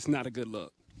time, it's not a good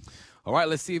look. All right,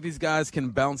 let's see if these guys can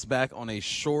bounce back on a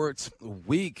short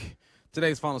week.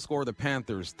 Today's final score, the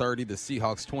Panthers 30, the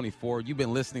Seahawks 24. You've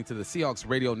been listening to the Seahawks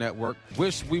Radio Network.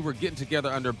 Wish we were getting together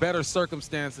under better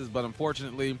circumstances, but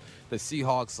unfortunately, the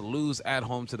Seahawks lose at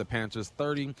home to the Panthers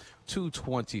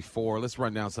 30-24. Let's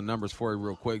run down some numbers for you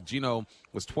real quick. Geno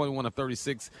was 21 of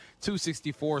 36,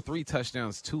 264, 3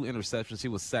 touchdowns, 2 interceptions. He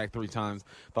was sacked 3 times.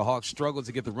 The Hawks struggled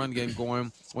to get the run game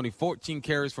going. Only 14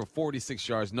 carries for 46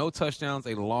 yards, no touchdowns,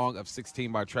 a long of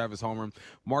 16 by Travis Homer.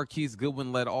 Marquise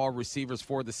Goodwin led all receivers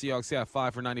for the Seahawks. He had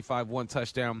 5 for 95, 1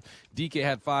 touchdown. DK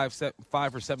had 5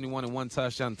 for 71 and 1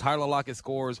 touchdown. Tyler Lockett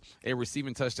scores a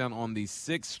receiving touchdown on the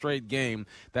 6th straight game.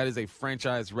 That is a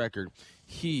franchise record.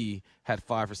 He had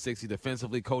 5 for 60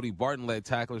 defensively. Cody Barton led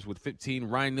tacklers with 15.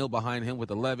 Ryan Neal behind him with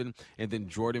 11. And then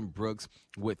Jordan Brooks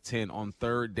with 10 on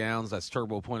third downs. As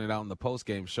Turbo pointed out in the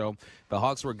postgame show, the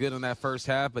Hawks were good in that first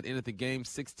half, but ended the game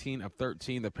 16 of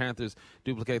 13. The Panthers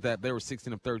duplicate that. They were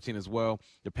 16 of 13 as well.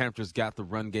 The Panthers got the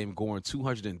run game going,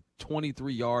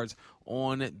 223 yards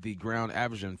on the ground,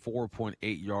 averaging 4.8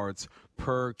 yards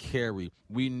per carry.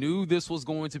 We knew this was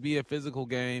going to be a physical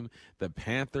game. The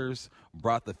Panthers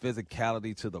brought the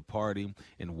physicality to the party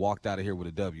and walked out of here with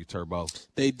a W, Turbo.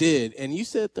 They did. And you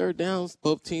said third downs,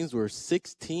 both teams were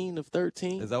 16 of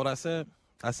 13? Is that what I said?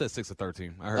 I said 6 of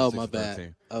 13. I heard 6 my of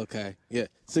 13. bad. Okay. Yeah,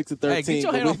 6 of 13. Hey, get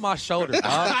your hand off my shoulder,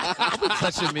 dog. Don't be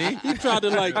touching me. He tried to,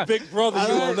 like, big brother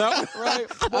you on that one. Right?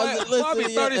 I'll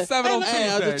be 37 on Tuesday. Hey,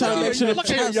 I was just trying to make sure the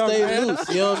traps stay loose.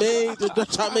 You know what I mean?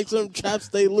 Just trying to make sure the traps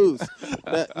stay loose.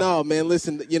 No, man,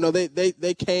 listen, you know,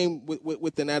 they came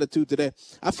with an attitude today.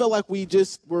 I felt like we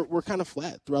just were kind of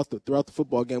flat throughout the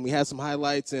football game. We had some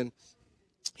highlights and,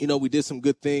 you know, we did some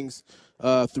good things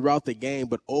throughout the game,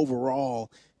 but overall,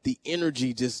 the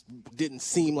energy just didn't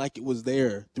seem like it was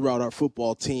there throughout our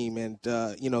football team. And,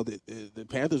 you know, the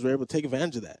Panthers were able to take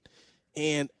advantage of that.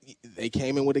 And they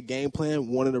came in with a game plan,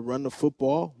 wanted to run the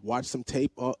football, watch some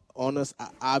tape on us,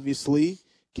 obviously,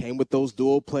 came with those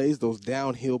dual plays, those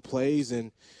downhill plays,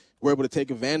 and were able to take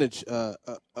advantage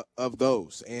of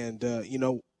those. And, you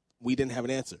know, we didn't have an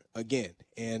answer again.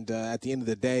 And at the end of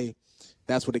the day,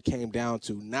 that's what it came down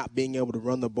to, not being able to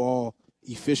run the ball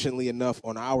efficiently enough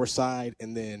on our side,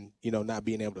 and then, you know, not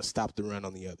being able to stop the run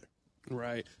on the other.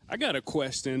 Right. I got a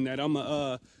question that I'm going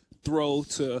to throw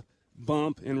to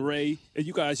Bump and Ray.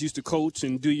 You guys used to coach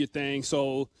and do your thing,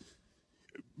 so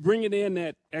bringing in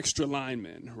that extra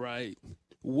lineman, right,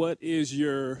 what is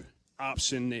your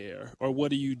option there, or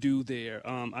what do you do there?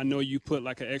 I know you put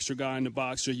like an extra guy in the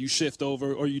box, or you shift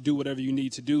over, or you do whatever you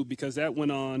need to do, because that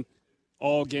went on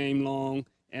all game long,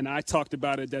 and I talked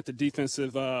about it that the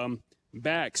defensive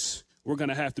backs were going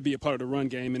to have to be a part of the run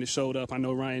game, and it showed up. I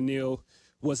know Ryan Neal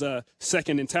was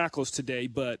second in tackles today,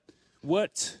 but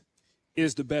what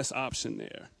is the best option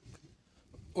there?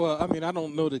 Well, I mean, I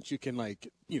don't know that you can, like,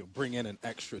 you know, bring in an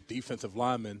extra defensive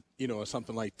lineman, you know, or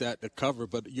something like that to cover,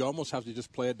 but you almost have to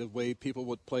just play it the way people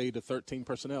would play the 13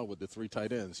 personnel with the 3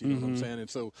 tight ends, you know what I'm saying? And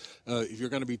so if you're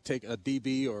going to take a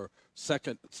DB or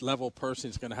second-level person,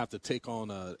 it's going to have to take on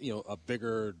a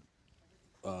bigger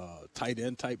tight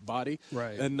end type body,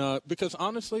 right? And because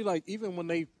honestly, like, even when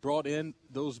they brought in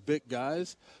those big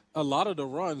guys, a lot of the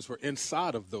runs were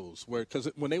inside of those, because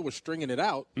when they were stringing it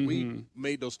out, we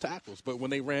made those tackles. But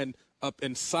when they ran up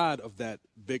inside of that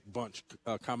big bunch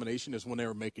combination is when they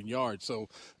were making yards. So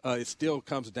it still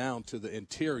comes down to the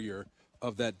interior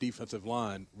of that defensive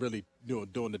line really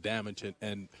doing the damage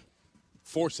and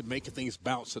making things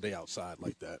bounce to the outside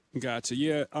like that. Gotcha.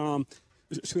 Yeah.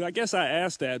 So I guess I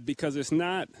asked that because it's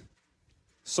not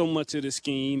so much of the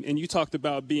scheme, and you talked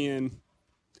about being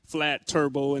flat,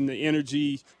 Turbo, and the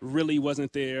energy really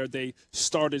wasn't there. They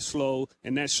started slow,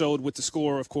 and that showed with the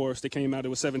score, of course. They came out, it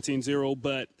was 17-0,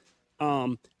 but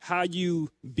how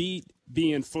you beat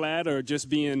being flat or just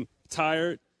being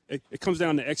tired, it comes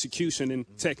down to execution and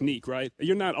technique, right?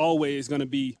 You're not always going to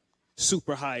be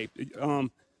super hyped.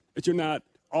 But you're not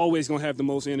always going to have the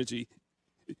most energy.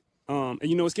 And,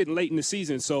 you know, it's getting late in the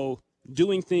season, so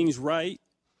doing things right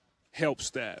helps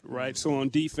that, right? So on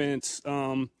defense,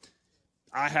 I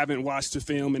haven't watched the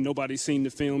film and nobody's seen the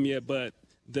film yet, but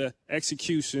the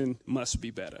execution must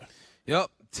be better.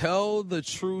 Yep. Tell the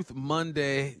truth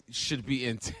Monday should be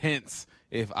intense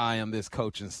if I am this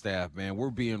coaching staff, man. We're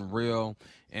being real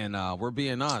and we're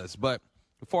being honest. But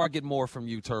before I get more from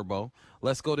you, Turbo,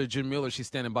 let's go to Jim Miller. She's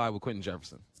standing by with Quentin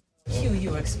Jefferson.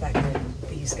 You expected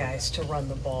these guys to run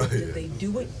the ball. Did they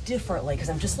do it differently? Because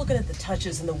I'm just looking at the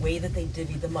touches and the way that they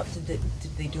divvy them up. Did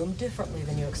they do them differently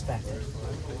than you expected?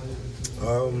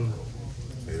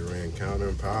 They ran counter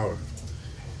and power.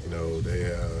 You know,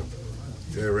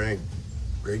 they ran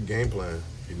great game plan.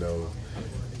 You know,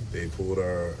 they pulled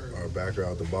our backer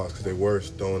out the box because they were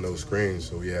throwing those screens,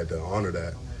 so we had to honor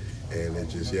that. And it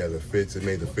just, the fits, it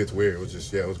made the fits weird. It was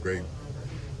just, it was great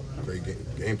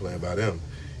game plan by them.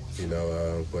 You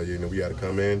know, but, you know, we got to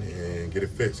come in and get it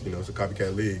fixed. You know, it's a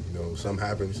copycat league. You know, something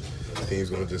happens, the team's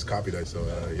going to just copy that. So,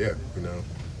 you know,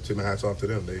 tip my hats off to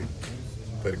them. They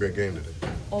played a great game today.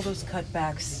 All those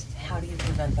cutbacks, how do you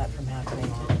prevent that from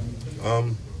happening?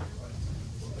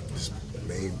 Just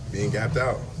being gapped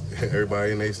out.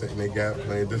 Everybody in their gap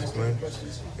playing discipline.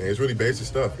 And it's really basic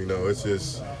stuff, you know. It's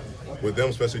just with them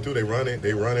especially too, they run it,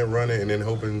 and then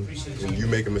hoping and you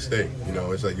make a mistake. You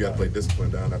know, it's like you got to play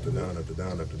discipline down after down after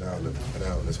down after down after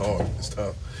down. It's hard, it's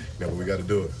tough, you know, but we got to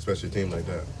do it, especially a team like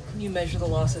that. Can you measure the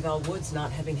loss of Al Woods,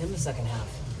 not having him the second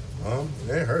half?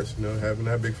 Yeah, it hurts, you know, having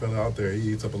that big fella out there.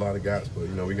 He eats up a lot of guys, but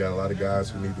you know, we got a lot of guys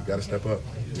who got to step up.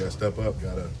 You got to step up,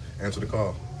 got to answer the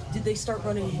call. Did they start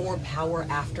running more power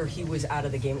after he was out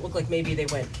of the game? It looked like maybe they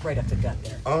went right up the gut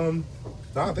there.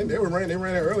 No, I think they ran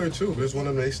it earlier too, but it's one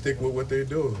of them, they stick with what they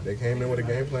do. They came in with a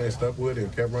game plan and stuck with it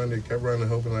and kept running,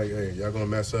 hoping like, hey, y'all gonna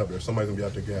mess up, or somebody's gonna be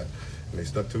out the gap. And they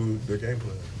stuck to their game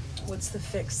plan. What's the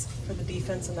fix for the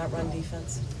defense and that run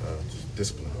defense?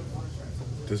 Just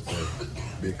discipline.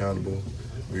 Be accountable,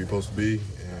 where you're supposed to be,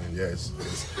 and yeah,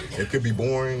 it could be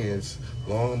boring and it's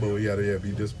long, but we gotta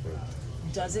be disciplined.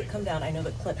 Does it come down, I know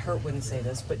that Clint Hurt wouldn't say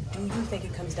this, but do you think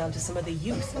it comes down to some of the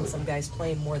youth and some guys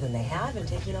playing more than they have and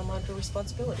taking on larger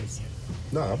responsibilities?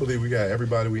 No, I believe we got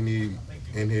everybody we need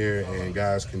in here, and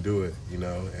guys can do it, you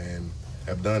know, and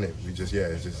have done it. We just,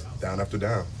 it's just down after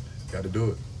down. Got to do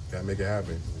it. Got to make it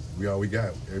happen. We all we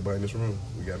got. Everybody in this room,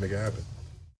 we got to make it happen.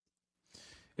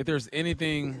 If there's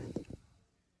anything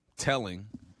telling,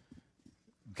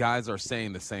 guys are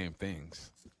saying the same things.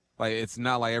 Like, it's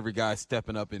not like every guy's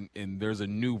stepping up and there's a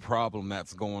new problem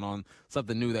that's going on,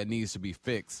 something new that needs to be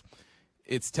fixed.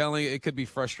 It's telling, it could be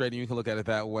frustrating. You can look at it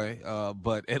that way.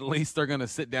 But at least they're going to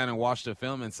sit down and watch the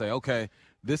film and say, okay,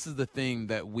 this is the thing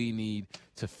that we need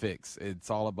to fix.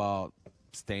 It's all about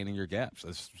staying in your gaps.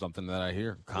 That's something that I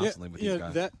hear constantly with these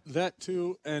guys. That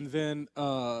too. And then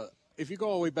if you go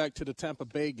all the way back to the Tampa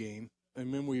Bay game,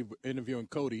 and then we were interviewing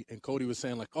Cody, and Cody was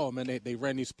saying, like, oh, man, they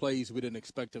ran these plays we didn't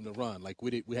expect them to run. Like,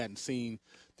 we hadn't seen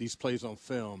these plays on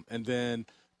film. And then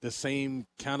the same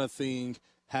kind of thing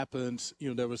happens. You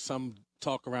know, there was some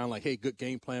talk around, like, hey, good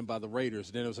game plan by the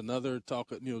Raiders. Then there was another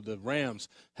talk, you know, the Rams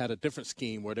had a different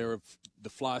scheme where they were the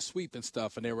fly sweep and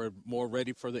stuff, and they were more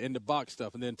ready for the in-the-box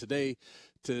stuff. And then today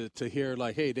to hear,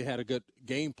 like, hey, they had a good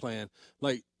game plan.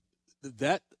 Like,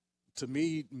 that, to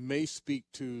me, may speak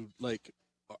to, like,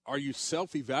 are you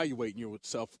self-evaluating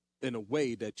yourself in a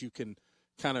way that you can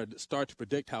kind of start to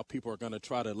predict how people are going to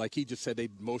try to, like he just said, they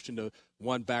motioned the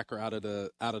one backer out of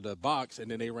the box, and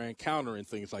then they ran counter and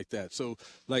things like that. So,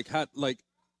 I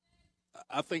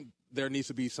think there needs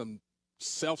to be some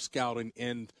self-scouting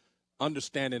and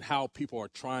understanding how people are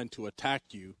trying to attack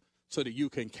you so that you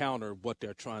can counter what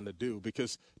they're trying to do.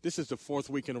 Because this is the fourth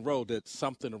week in a row that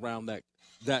something around that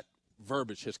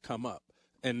verbiage has come up.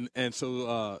 And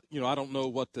so, I don't know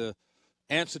what the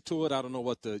answer to it. I don't know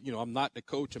what I'm not the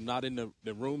coach. I'm not in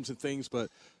the rooms and things, but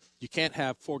you can't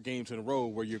have 4 games in a row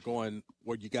where you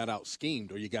got out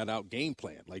schemed or you got out game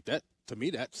planned. Like that, to me,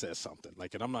 that says something.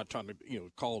 Like, and I'm not trying to,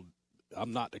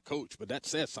 I'm not the coach, but that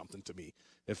says something to me.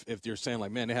 If you're saying,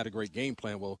 like, man, they had a great game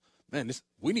plan, well, man,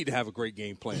 we need to have a great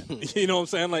game plan. You know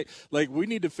what I'm saying? Like we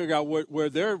need to figure out where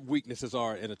their weaknesses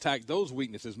are and attack those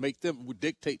weaknesses, make them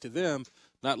dictate to them,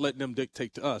 not letting them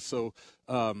dictate to us. So,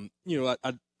 I'm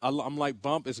like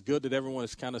Bump. It's good that everyone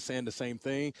is kind of saying the same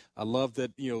thing. I love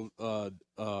that,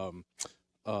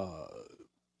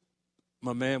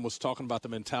 my man was talking about the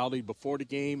mentality before the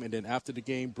game, and then after the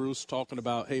game, Bruce talking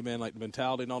about, hey, man, like the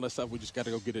mentality and all that stuff, we just got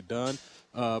to go get it done.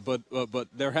 But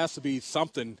there has to be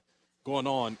something going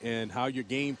on in how you're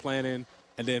game planning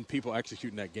and then people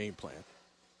executing that game plan.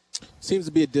 Seems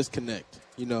to be a disconnect,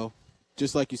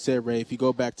 Just like you said, Ray, if you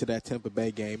go back to that Tampa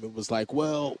Bay game, it was like,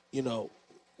 well,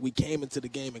 we came into the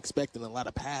game expecting a lot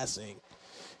of passing,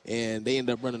 and they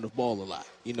ended up running the ball a lot.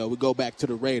 We go back to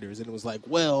the Raiders, and it was like,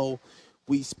 well,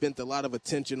 we spent a lot of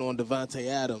attention on Devontae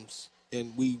Adams,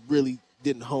 and we really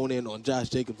didn't hone in on Josh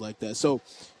Jacobs like that. So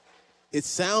it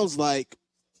sounds like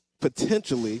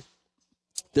potentially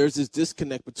there's this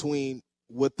disconnect between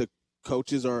what the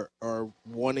coaches are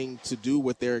wanting to do,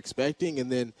 what they're expecting,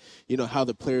 and then, how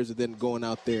the players are then going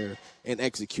out there and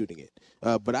executing it.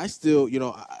 But I still,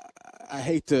 I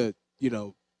hate to,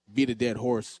 beat a dead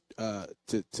horse,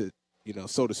 to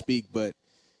so to speak, but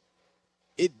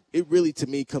it really, to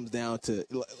me, comes down to,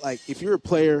 like, if you're a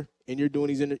player and you're doing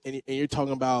these, and you're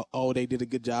talking about, oh, they did a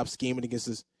good job scheming against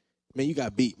us, man, you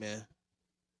got beat, man.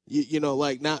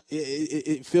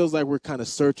 It feels like we're kind of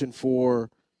searching for,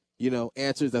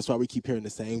 answers. That's why we keep hearing the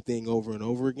same thing over and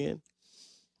over again.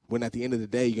 When at the end of the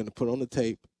day, you're going to put on the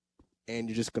tape and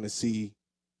you're just going to see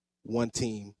one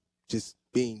team just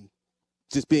being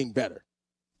better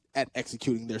at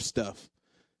executing their stuff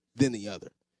than the other.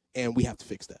 And we have to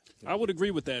fix that. I would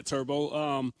agree with that,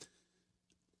 Turbo.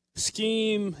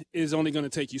 Scheme is only going to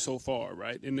take you so far,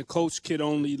 right? And the coach can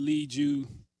only lead you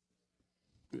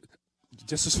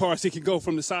just as far as he can go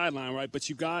from the sideline, right? But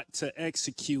you got to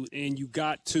execute, and you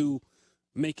got to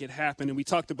make it happen. And we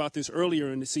talked about this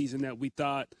earlier in the season that we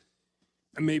thought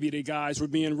maybe the guys were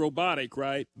being robotic,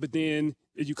 right? But then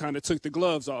you kind of took the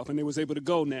gloves off and they was able to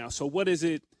go now. So what is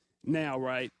it now,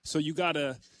 right? So you got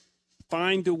to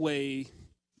find a way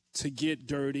to get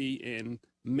dirty and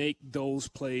make those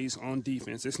plays on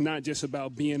defense. It's not just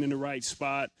about being in the right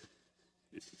spot,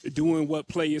 doing what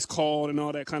play is called and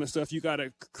all that kind of stuff. You got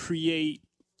to create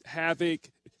havoc.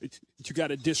 You got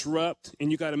to disrupt,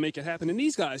 and you got to make it happen. And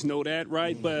these guys know that,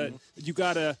 right? But you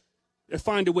got to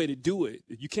find a way to do it.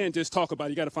 You can't just talk about it.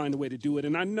 You got to find a way to do it.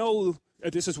 And I know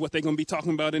this is what they're going to be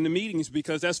talking about in the meetings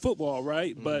because that's football,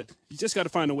 right? But you just got to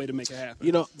find a way to make it happen.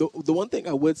 You know, the one thing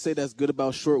I would say that's good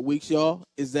about short weeks, y'all,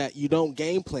 is that you don't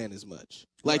game plan as much.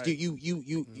 Like right.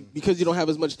 you because you don't have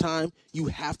as much time, you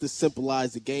have to simplify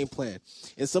the game plan.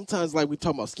 And sometimes, like we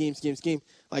talk about scheme,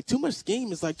 like too much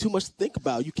scheme is like too much to think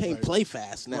about. You can't play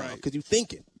fast now because you're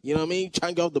thinking. You know what I mean?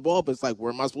 Trying to get off the ball, but it's like,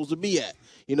 where am I supposed to be at?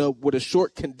 You know, with a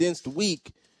short, condensed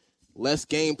week, less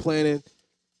game planning,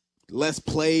 less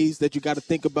plays that you got to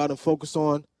think about and focus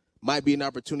on, might be an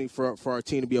opportunity for our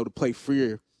team to be able to play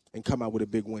freer and come out with a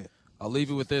big win. I'll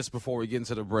leave you with this before we get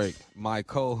into the break. My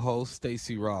co-host,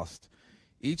 Stacey Rost.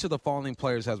 Each of the following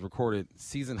players has recorded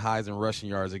season highs in rushing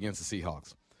yards against the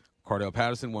Seahawks. Cordell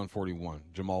Patterson, 141.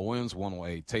 Jamal Williams,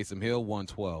 108. Taysom Hill,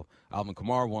 112. Alvin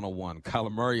Kamara, 101.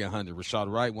 Kyler Murray, 100.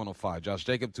 Rashad Wright, 105. Josh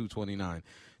Jacobs, 229.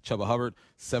 Chuba Hubbard,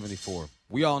 74.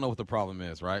 We all know what the problem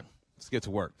is, right? Let's get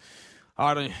to work.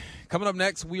 All right, coming up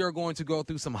next, we are going to go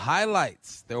through some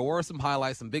highlights. There were some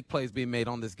highlights, some big plays being made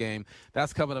on this game.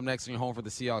 That's coming up next on your home for the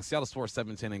Seahawks. Seattle Sports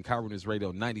 710 and Cairo News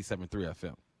Radio 97.3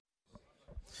 FM.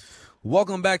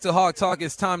 Welcome back to Hawk Talk.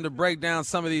 It's time to break down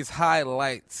some of these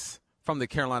highlights from the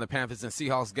Carolina Panthers and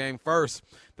Seahawks game. First,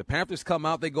 the Panthers come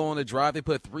out, they go on the drive, they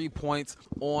put 3 points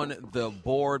on the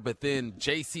board, but then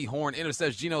J.C. Horn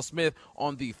intercepts Geno Smith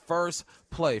on the first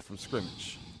play from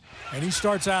scrimmage. And he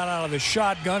starts out of the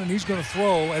shotgun, and he's going to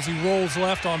throw as he rolls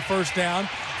left on first down.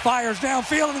 Fires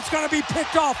downfield, and it's going to be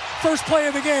picked off. First play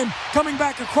of the game, coming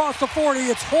back across the 40.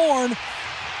 It's Horn.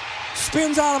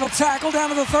 Spins out of a tackle down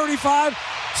to the 35.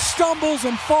 Stumbles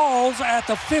and falls at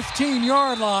the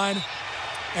 15-yard line.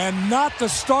 And not the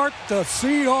start the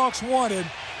Seahawks wanted,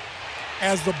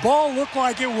 as the ball looked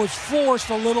like it was forced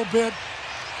a little bit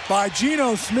by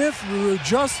Geno Smith, who was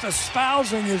just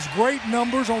espousing his great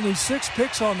numbers, only 6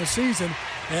 picks on the season,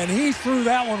 and he threw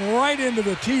that one right into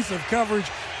the teeth of coverage.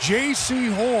 J.C.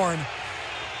 Horn,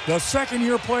 the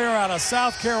second-year player out of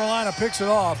South Carolina, picks it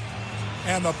off,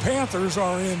 and the Panthers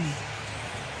are in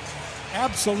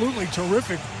absolutely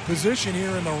terrific position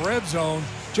here in the red zone,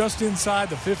 just inside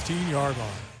the 15-yard line.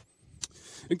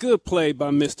 A good play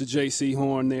by Mr. J.C.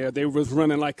 Horn there. They was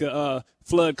running like a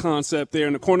flood concept there,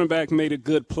 and the cornerback made a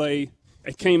good play.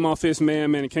 It came off his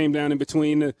man, and it came down in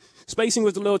between. The spacing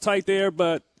was a little tight there,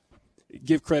 but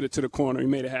give credit to the corner. He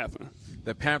made it happen.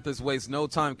 The Panthers waste no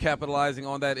time capitalizing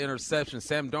on that interception.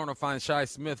 Sam Darnold finds Shi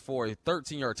Smith for a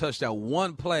 13-yard touchdown.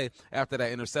 One play after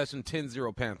that interception,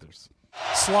 10-0 Panthers.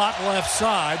 Slot left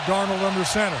side, Darnold under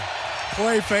center.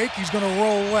 Play fake, he's going to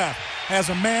roll left. Has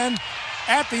a man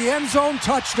at the end zone,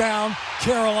 touchdown,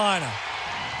 Carolina.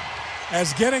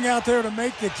 As getting out there to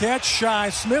make the catch, Shi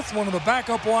Smith, one of the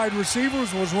backup wide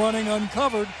receivers, was running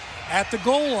uncovered at the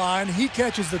goal line. He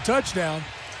catches the touchdown,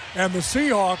 and the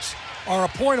Seahawks are a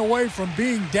point away from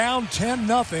being down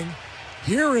 10-0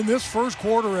 here in this first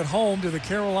quarter at home to the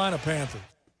Carolina Panthers.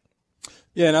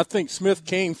 Yeah, and I think Smith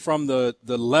came from the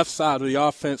left side of the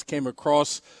offense, came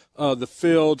across the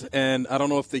field, and I don't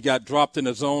know if they got dropped in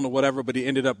the zone or whatever, but he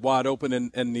ended up wide open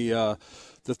in the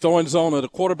throwing zone of the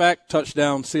quarterback.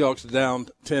 Touchdown, Seahawks down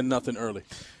 10-0 early.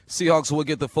 Seahawks will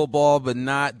get the football but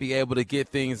not be able to get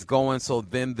things going, so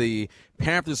then the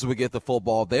Panthers would get the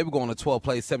football. They would go on a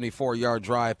 12-play, 74-yard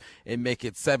drive and make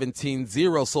it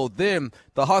 17-0. So then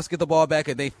the Hawks get the ball back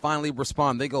and they finally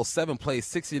respond. They go 7 plays,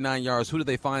 69 yards. Who do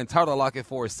they find? Tyler Lockett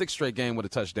for a 6th straight game with a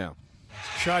touchdown.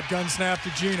 Shotgun snap to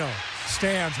Geno.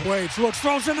 Stands, waits, looks,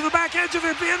 throws into the back edge of the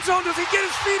end zone. Does he get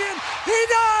his feet in? He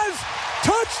does!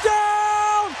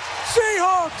 Touchdown,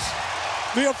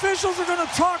 Seahawks! The officials are going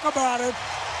to talk about it,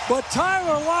 but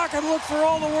Tyler Lockett looked for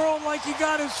all the world like he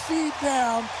got his feet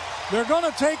down. They're going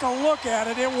to take a look at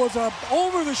it. It was a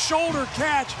over-the-shoulder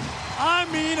catch. I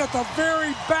mean, at the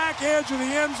very back edge of the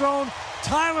end zone,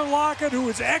 Tyler Lockett, who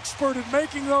is expert at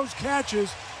making those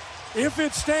catches, if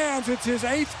it stands, it's his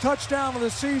 8th touchdown of the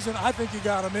season. I think he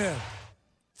got him in.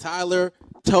 Tyler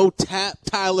toe tap,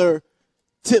 Tyler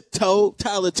tiptoe,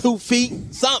 Tyler 2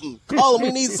 feet, something. Call him.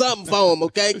 We need something for him,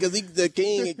 okay? Because he's the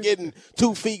king of getting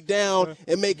 2 feet down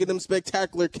and making them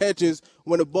spectacular catches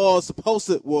when the ball is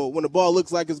when the ball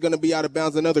looks like it's going to be out of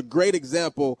bounds. Another great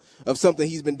example of something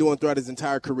he's been doing throughout his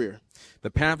entire career. The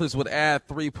Panthers would add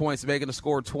 3 points, making the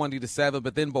score 20-7.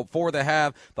 But then before the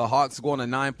half, the Hawks go on a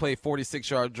 9-play,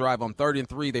 46-yard drive. On 3rd and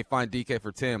 3, they find DK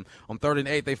for 10. On 3rd and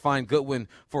 8, they find Goodwin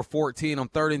for 14. On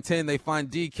 3rd and 10, they find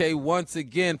DK once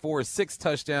again for his 6th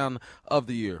touchdown of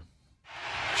the year.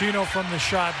 Gino from the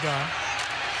shotgun.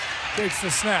 Takes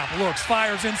the snap, looks,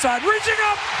 fires inside, reaching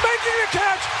up, making a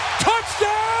catch.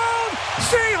 Touchdown,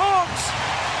 Seahawks!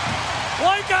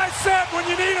 Like I said, when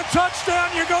you need a touchdown,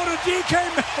 you go to DK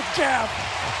Metcalf.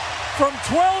 From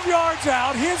 12 yards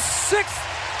out, his 6th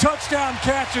touchdown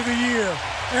catch of the year.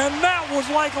 And that was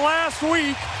like last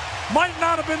week. Might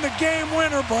not have been the game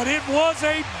winner, but it was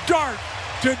a dart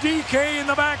to DK in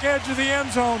the back edge of the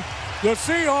end zone. The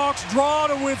Seahawks draw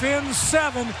to within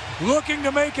 7, looking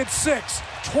to make it 6,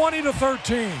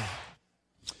 20-13.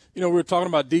 You know, we were talking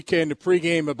about DK in the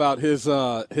pregame about his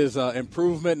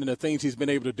improvement and the things he's been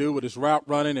able to do with his route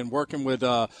running and working with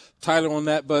Tyler on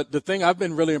that. But the thing I've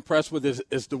been really impressed with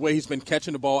is the way he's been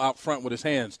catching the ball out front with his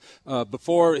hands.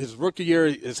 Before his rookie year,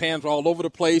 his hands were all over the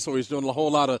place, or he's doing a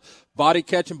whole lot of body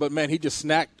catching. But, man, he just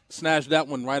snatched that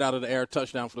one right out of the air,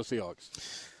 touchdown for the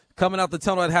Seahawks. Coming out the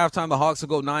tunnel at halftime, the Hawks will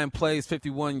go 9 plays,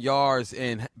 51 yards,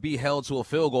 and be held to a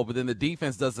field goal. But then the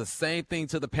defense does the same thing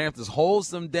to the Panthers, holds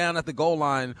them down at the goal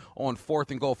line on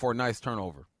 4th and goal for a nice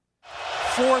turnover.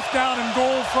 4th down and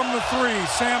goal from the 3.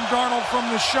 Sam Darnold from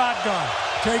the shotgun.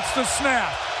 Takes the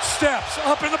snap. Steps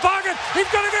up in the pocket. He's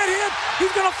going to get hit.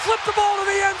 He's going to flip the ball to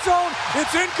the end zone.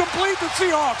 It's incomplete. The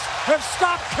Seahawks have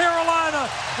stopped Carolina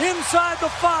inside the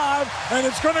 5, and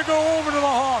it's going to go over to the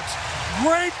Hawks.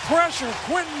 Great pressure,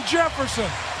 Quentin Jefferson,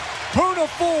 Poona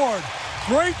Ford.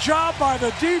 Great job by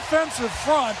the defensive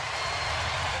front.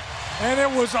 And it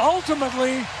was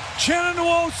ultimately Chinna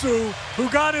Nwosu who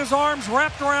got his arms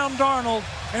wrapped around Darnold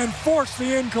and forced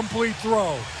the incomplete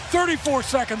throw. 34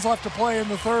 seconds left to play in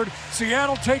the 3rd.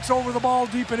 Seattle takes over the ball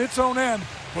deep in its own end,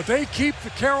 but they keep the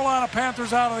Carolina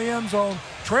Panthers out of the end zone,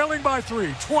 trailing by 3,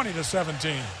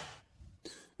 20-17.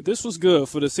 This was good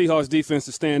for the Seahawks defense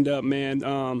to stand up,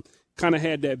 man. Kind of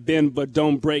had that bend but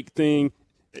don't break thing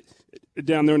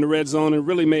down there in the red zone and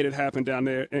really made it happen down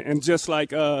there. And just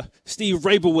like Steve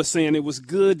Rabel was saying, it was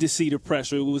good to see the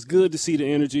pressure. It was good to see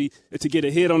the energy, to get a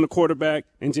hit on the quarterback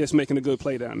and just making a good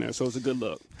play down there. So it was a good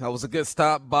look. That was a good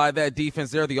stop by that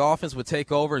defense there. The offense would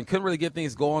take over and couldn't really get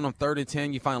things going on 3rd and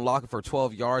 10. You find Lockett for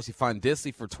 12 yards. You find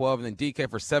Disley for 12 and then DK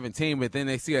for 17. But then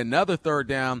they see another 3rd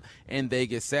down and they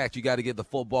get sacked. You got to get the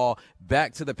football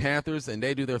back to the Panthers, and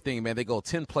they do their thing, man. They go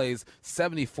 10 plays,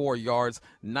 74 yards.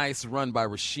 Nice run by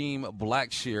Rasheem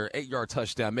Blackshear, 8-yard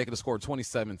touchdown, making the score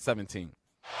 27-17.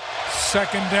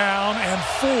 2nd down and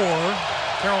 4.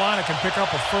 Carolina can pick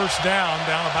up a 1st down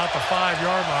about the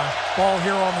 5-yard line. Ball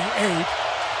here on the 8.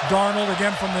 Darnold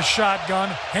again from the shotgun.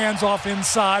 Hands off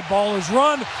inside. Ball is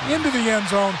run into the end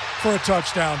zone for a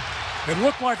touchdown. It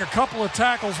looked like a couple of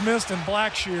tackles missed, and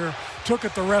Blackshear took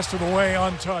it the rest of the way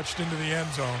untouched into the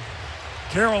end zone.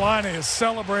 Carolina is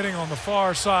celebrating on the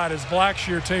far side as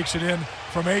Blackshear takes it in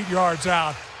from 8 yards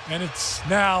out. And it's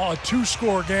now a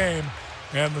 2-score game,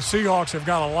 and the Seahawks have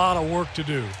got a lot of work to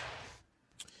do.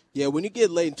 Yeah, when you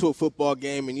get late into a football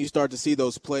game and you start to see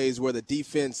those plays where the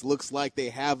defense looks like they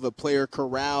have a player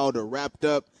corralled or wrapped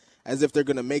up as if they're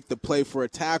going to make the play for a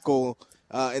tackle,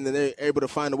 and then they're able to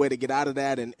find a way to get out of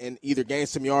that and either gain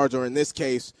some yards or, in this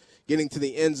case, getting to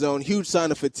the end zone. Huge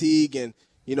sign of fatigue, and,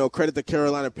 you know, credit the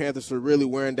Carolina Panthers for really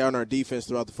wearing down our defense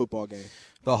throughout the football game.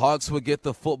 The Hawks would get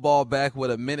the football back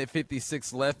with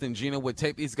 1:56 left, and Gino would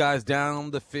take these guys down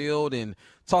the field and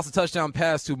toss a touchdown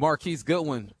pass to Marquise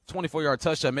Goodwin. 24-yard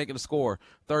touchdown, making the score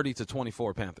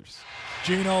 30-24 Panthers.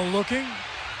 Gino looking.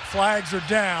 Flags are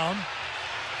down.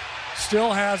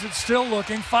 Still has it, still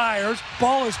looking, fires.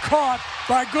 Ball is caught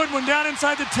by Goodwin down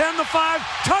inside the 10, the 5.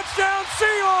 Touchdown,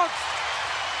 Seahawks!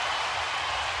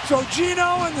 So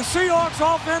Gino and the Seahawks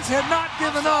offense had not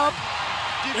given up.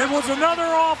 It was another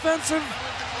offensive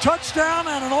touchdown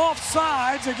and an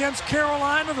offsides against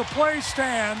Carolina. The play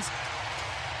stands.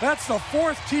 That's the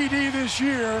 4th TD this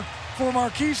year for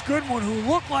Marquise Goodwin, who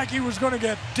looked like he was going to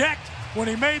get decked when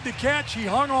he made the catch. He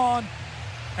hung on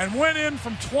and went in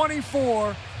from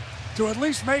 24 to at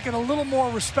least make it a little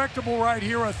more respectable right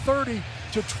here, a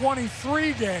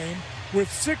 30-23 game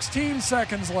with 16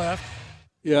 seconds left.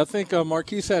 Yeah, I think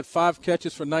Marquise had 5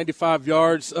 catches for 95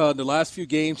 yards. The last few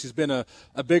games, he's been a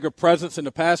bigger presence in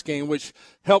the pass game, which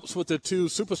helps with the 2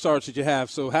 superstars that you have.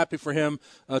 So happy for him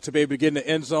to be able to get in the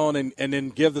end zone and then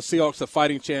give the Seahawks a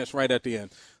fighting chance right at the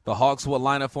end. The Hawks will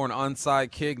line up for an onside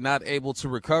kick, not able to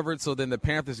recover it. So then the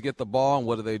Panthers get the ball, and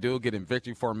what do? Get in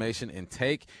victory formation and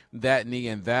take that knee,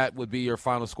 and that would be your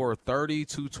final score,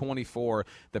 30-24.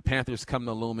 The Panthers come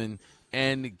to Lumen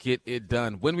and get it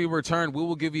done. When we return, we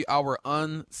will give you our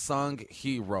unsung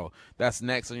hero. That's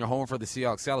next on your home for the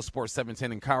Seahawks, Seattle Sports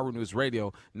 710 and Cairo News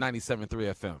Radio 97.3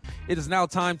 FM. It is now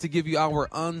time to give you our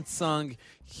unsung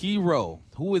hero,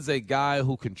 who is a guy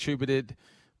who contributed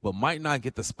but might not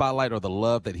get the spotlight or the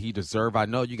love that he deserves. I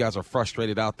know you guys are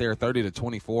frustrated out there,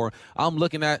 30-24. I'm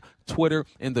looking at Twitter,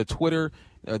 and the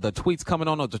tweets coming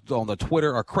on the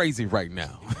Twitter are crazy right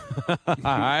now. All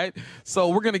right? So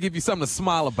we're going to give you something to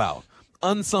smile about.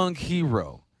 Unsung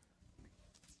hero.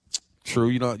 True,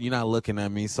 you're not looking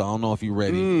at me, so I don't know if you're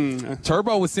ready.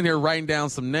 Turbo was sitting here writing down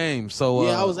some names. So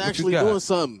yeah, I was actually doing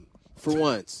something. For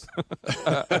once.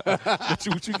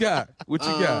 What you got? What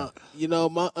you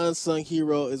got? My unsung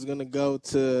hero is going to go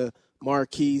to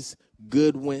Marquise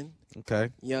Goodwin. Okay.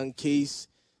 Young Keese.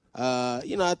 I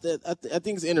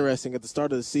think it's interesting. At the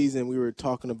start of the season, we were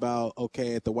talking about,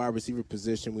 at the wide receiver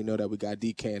position, we know that we got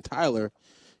DK and Tyler,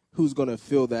 who's going to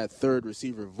fill that third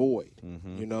receiver void.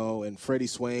 Mm-hmm. And Freddie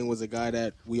Swain was a guy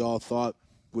that we all thought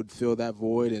would fill that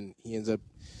void, and he ends up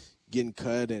getting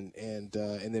cut, and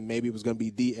then maybe it was going to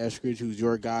be D. Eskridge, who's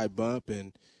your guy, Bump,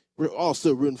 and we're all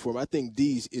still rooting for him. I think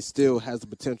D still has the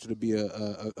potential to be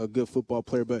a good football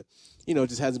player, but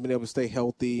just hasn't been able to stay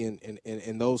healthy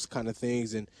and those kind of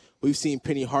things. And we've seen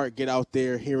Penny Hart get out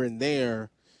there here and there,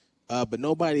 but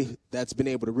nobody that's been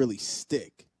able to really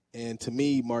stick. And to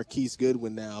me, Marquise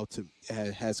Goodwin now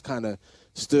has kind of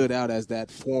stood out as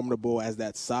that formidable, as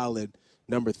that solid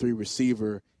number 3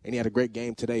 receiver. And he had a great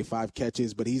game today, 5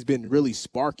 catches, but he's been really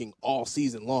sparking all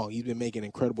season long. He's been making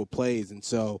incredible plays, and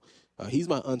so he's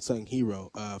my unsung hero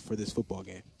for this football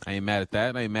game. I ain't mad at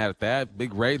that.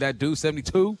 Big Ray, that dude,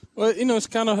 72. Well, it's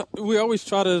kind of – we always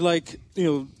try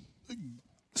to,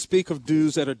 speak of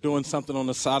dudes that are doing something on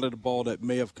the side of the ball that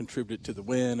may have contributed to the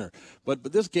win. But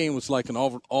this game was like an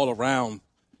all-around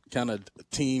kind of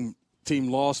team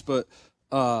loss. But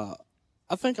I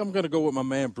think I'm going to go with my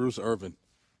man Bruce Irvin.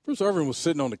 Bruce Irvin was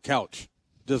sitting on the couch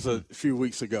just a few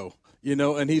weeks ago,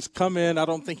 and he's come in. I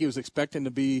don't think he was expecting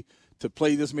to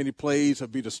play this many plays or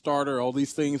be the starter, all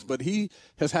these things, but he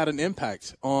has had an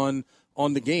impact on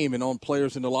the game and on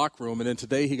players in the locker room. And then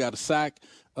today he got a sack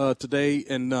today,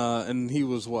 and he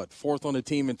was, 4th on the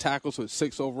team in tackles with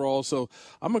 6 overall. So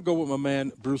I'm going to go with my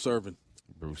man Bruce Irvin.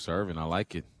 Bruce Irvin, I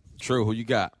like it. True, who you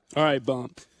got? All right,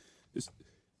 Bump.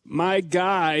 My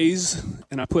guys,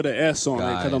 and I put an S on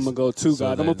it because I'm going to go 2 guys.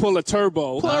 I'm going to pull a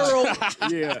turbo. Plural.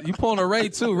 Yeah. You pulling a Ray,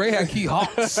 too. Ray had key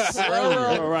Hawks.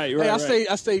 Right. Hey,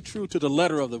 I stay true to the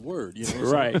letter of the word.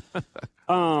 Right.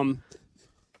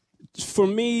 For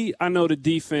me, I know the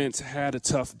defense had a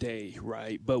tough day,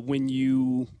 right? But when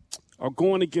you are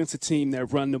going against a team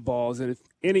that run the balls, and if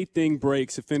anything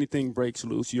breaks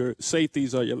loose, your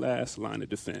safeties are your last line of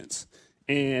defense.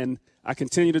 And I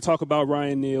continue to talk about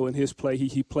Ryan Neal and his play.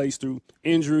 He plays through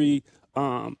injury.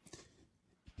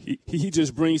 He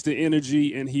just brings the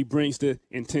energy and he brings the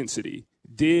intensity.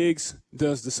 Diggs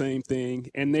does the same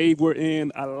thing, and they were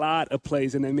in a lot of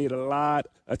plays and they made a lot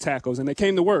of tackles, and they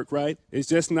came to work, right? It's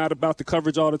just not about the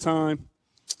coverage all the time.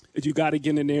 You got to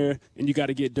get in there and you got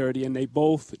to get dirty, and they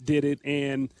both did it,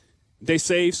 and they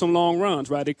saved some long runs,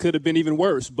 right? It could have been even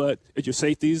worse, but your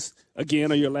safeties,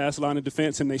 again, are your last line of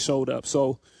defense, and they showed up.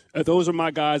 So those are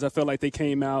my guys. I felt like they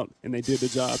came out and they did the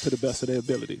job to the best of their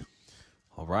ability.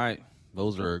 All right.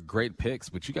 Those are great picks,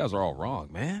 but you guys are all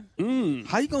wrong, man.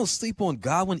 How you going to sleep on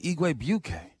Godwin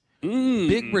Igwebuike?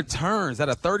 Big returns at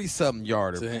a 30-something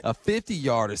yarder, a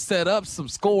 50-yarder, set up some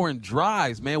scoring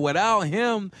drives, man. Without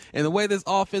him and the way this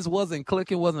offense wasn't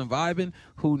clicking, wasn't vibing,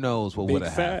 who knows what would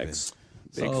have happened.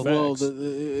 Well,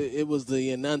 it was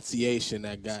the enunciation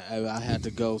that I had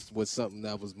to go with something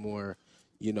that was more,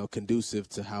 conducive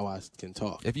to how I can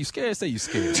talk. If you scared, say you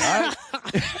scared. All right?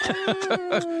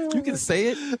 You can say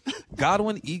it.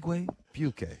 Godwin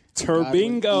Igwebuike.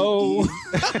 Turbingo.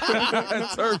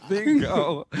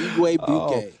 Turbingo.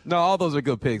 Igwebuike. No, all those are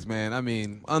good picks, man. I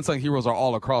mean, unsung heroes are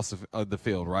all across the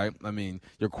field, right? I mean,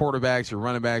 your quarterbacks, your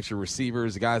running backs, your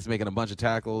receivers, the guys making a bunch of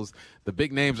tackles. The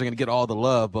big names are going to get all the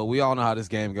love, but we all know how this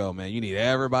game go, man. You need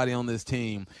everybody on this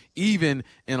team, even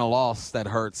in a loss that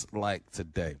hurts like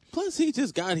today. Plus, he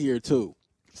just got here, too.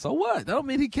 So what? That don't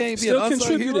mean he can't Still be an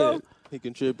unsung hero. He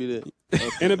contributed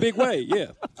in a big way.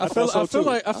 Yeah, I feel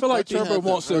like Trevor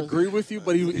wants to agree with you,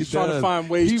 but he's trying to find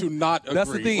ways to not agree.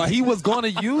 That's the thing. He was going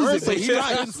to use it, but he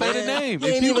didn't say the name. He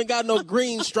ain't even got no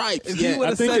green stripes yet.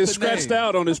 I think it's scratched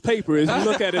out on his paper as you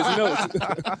look at his notes.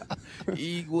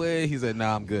 Igwe, he said,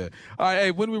 "Nah, I'm good." All right,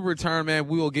 hey, when we return, man,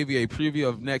 we will give you a preview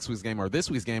of next week's game or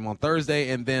this week's game on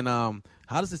Thursday, and then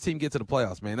how does this team get to the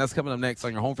playoffs, man? That's coming up next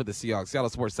on your home for the Seahawks, Seattle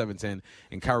Sports 710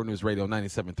 and Cairo News Radio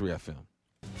 97.3 FM.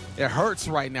 It hurts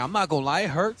right now. I'm not going to lie. It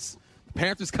hurts.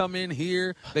 Panthers come in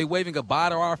here. They waving goodbye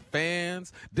to our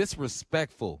fans.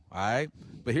 Disrespectful, all right?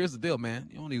 But here's the deal, man.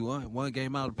 You only won one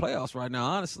game out of the playoffs right now,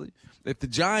 honestly. If the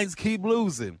Giants keep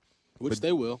losing.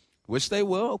 They will. Which they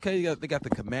will. Okay, they got the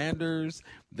Commanders.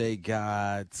 They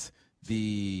got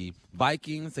the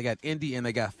Vikings. They got Indy, and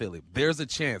they got Philly. There's a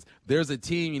chance. There's a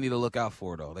team you need to look out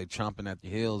for, though. They chomping at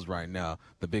your heels right now.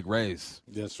 The Big Rays.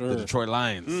 Yes, sir. The Detroit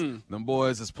Lions. Them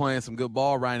boys is playing some good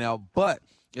ball right now. But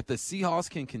if the Seahawks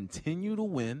can continue to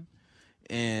win,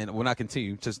 and well, not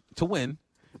continue, just to win,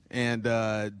 and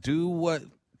do what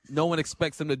no one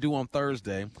expects them to do on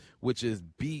Thursday, which is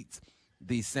beat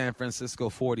the San Francisco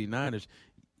 49ers,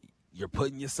 you're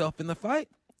putting yourself in the fight.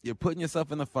 You're putting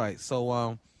yourself in the fight.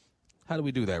 So, how do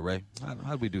we do that, Ray? How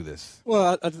do we do this?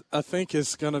 Well, I think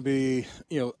it's going to be,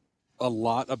 a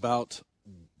lot about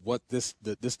what this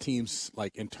team's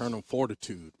like internal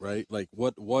fortitude, right? Like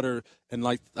what are, and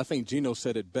like I think Gino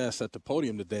said it best at the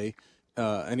podium today,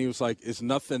 and he was like, it's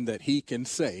nothing that he can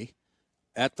say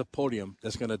at the podium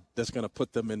that's gonna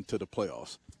put them into the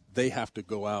playoffs. They have to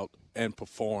go out and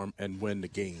perform and win the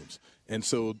games. And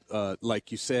so,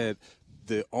 like you said,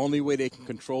 the only way they can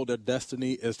control their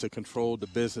destiny is to control the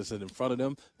business that's in front of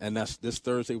them, and that's this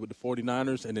Thursday with the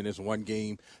 49ers, and then there's one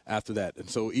game after that. And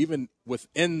so even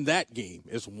within that game,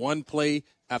 it's one play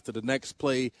after the next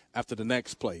play after the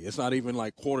next play. It's not even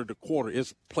like quarter to quarter.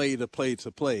 It's play to play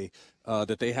to play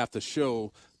that they have to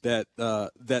show that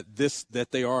that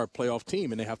they are a playoff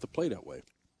team, and they have to play that way.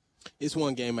 It's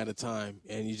one game at a time,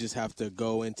 and you just have to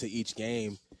go into each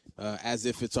game as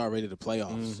if it's already the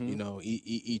playoffs. Mm-hmm.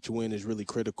 Each win is really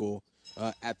critical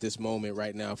at this moment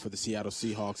right now for the Seattle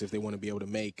Seahawks if they want to be able to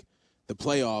make the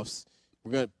playoffs.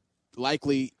 We're going to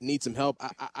likely need some help.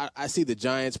 I see the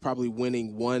Giants probably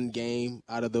winning one game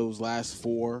out of those last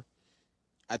four.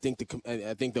 I think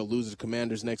they'll lose to the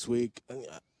Commanders next week.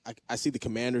 I see the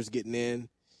Commanders getting in.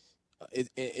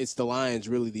 It's the Lions,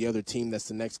 really, the other team that's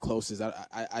the next closest.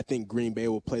 I think Green Bay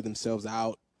will play themselves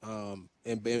out,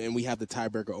 and we have the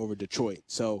tiebreaker over Detroit.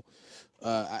 So,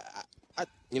 I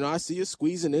see us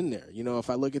squeezing in there.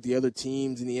 If I look at the other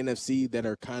teams in the NFC that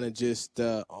are kind of just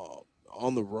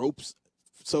on the ropes,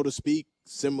 so to speak,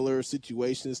 similar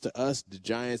situations to us, the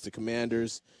Giants, the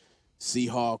Commanders,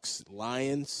 Seahawks,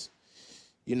 Lions.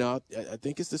 I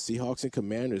think it's the Seahawks and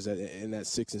Commanders in that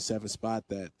 6 and 7 spot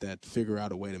that figure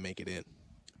out a way to make it in.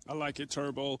 I like it,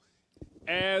 Turbo.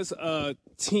 As a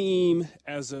team,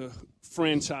 as a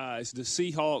franchise, the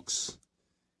Seahawks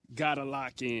got to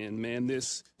lock in, man.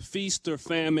 This feast or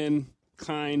famine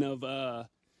kind of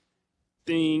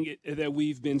thing that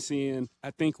we've been seeing,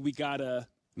 I think we got to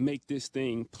make this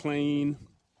thing plain,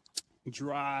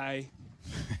 dry,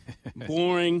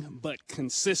 boring, but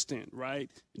consistent,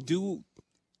 right? Do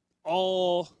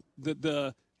all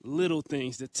the little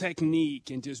things, the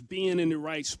technique, and just being in the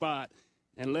right spot,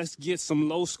 and let's get some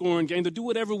low-scoring games. To do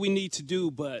whatever we need to do,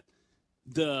 but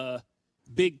the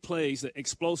big plays, the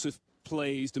explosive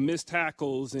plays, the missed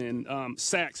tackles and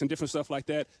sacks and different stuff like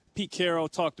that. Pete Carroll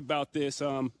talked about this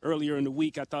earlier in the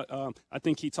week. I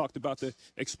think he talked about the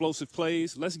explosive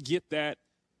plays. Let's get that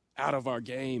out of our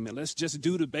game, and let's just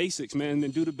do the basics, man,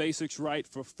 and do the basics right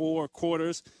for 4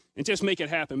 quarters and just make it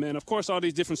happen, man. Of course, all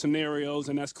these different scenarios,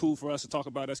 and that's cool for us to talk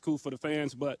about. That's cool for the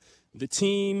fans, but the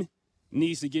team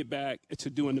needs to get back to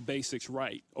doing the basics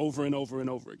right over and over and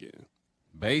over again.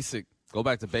 Basic. Go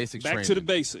back to basic training. Back to the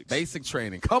basics. Basic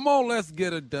training. Come on, let's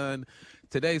get it done.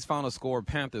 Today's final score,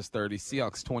 Panthers 30,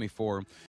 Seahawks 24.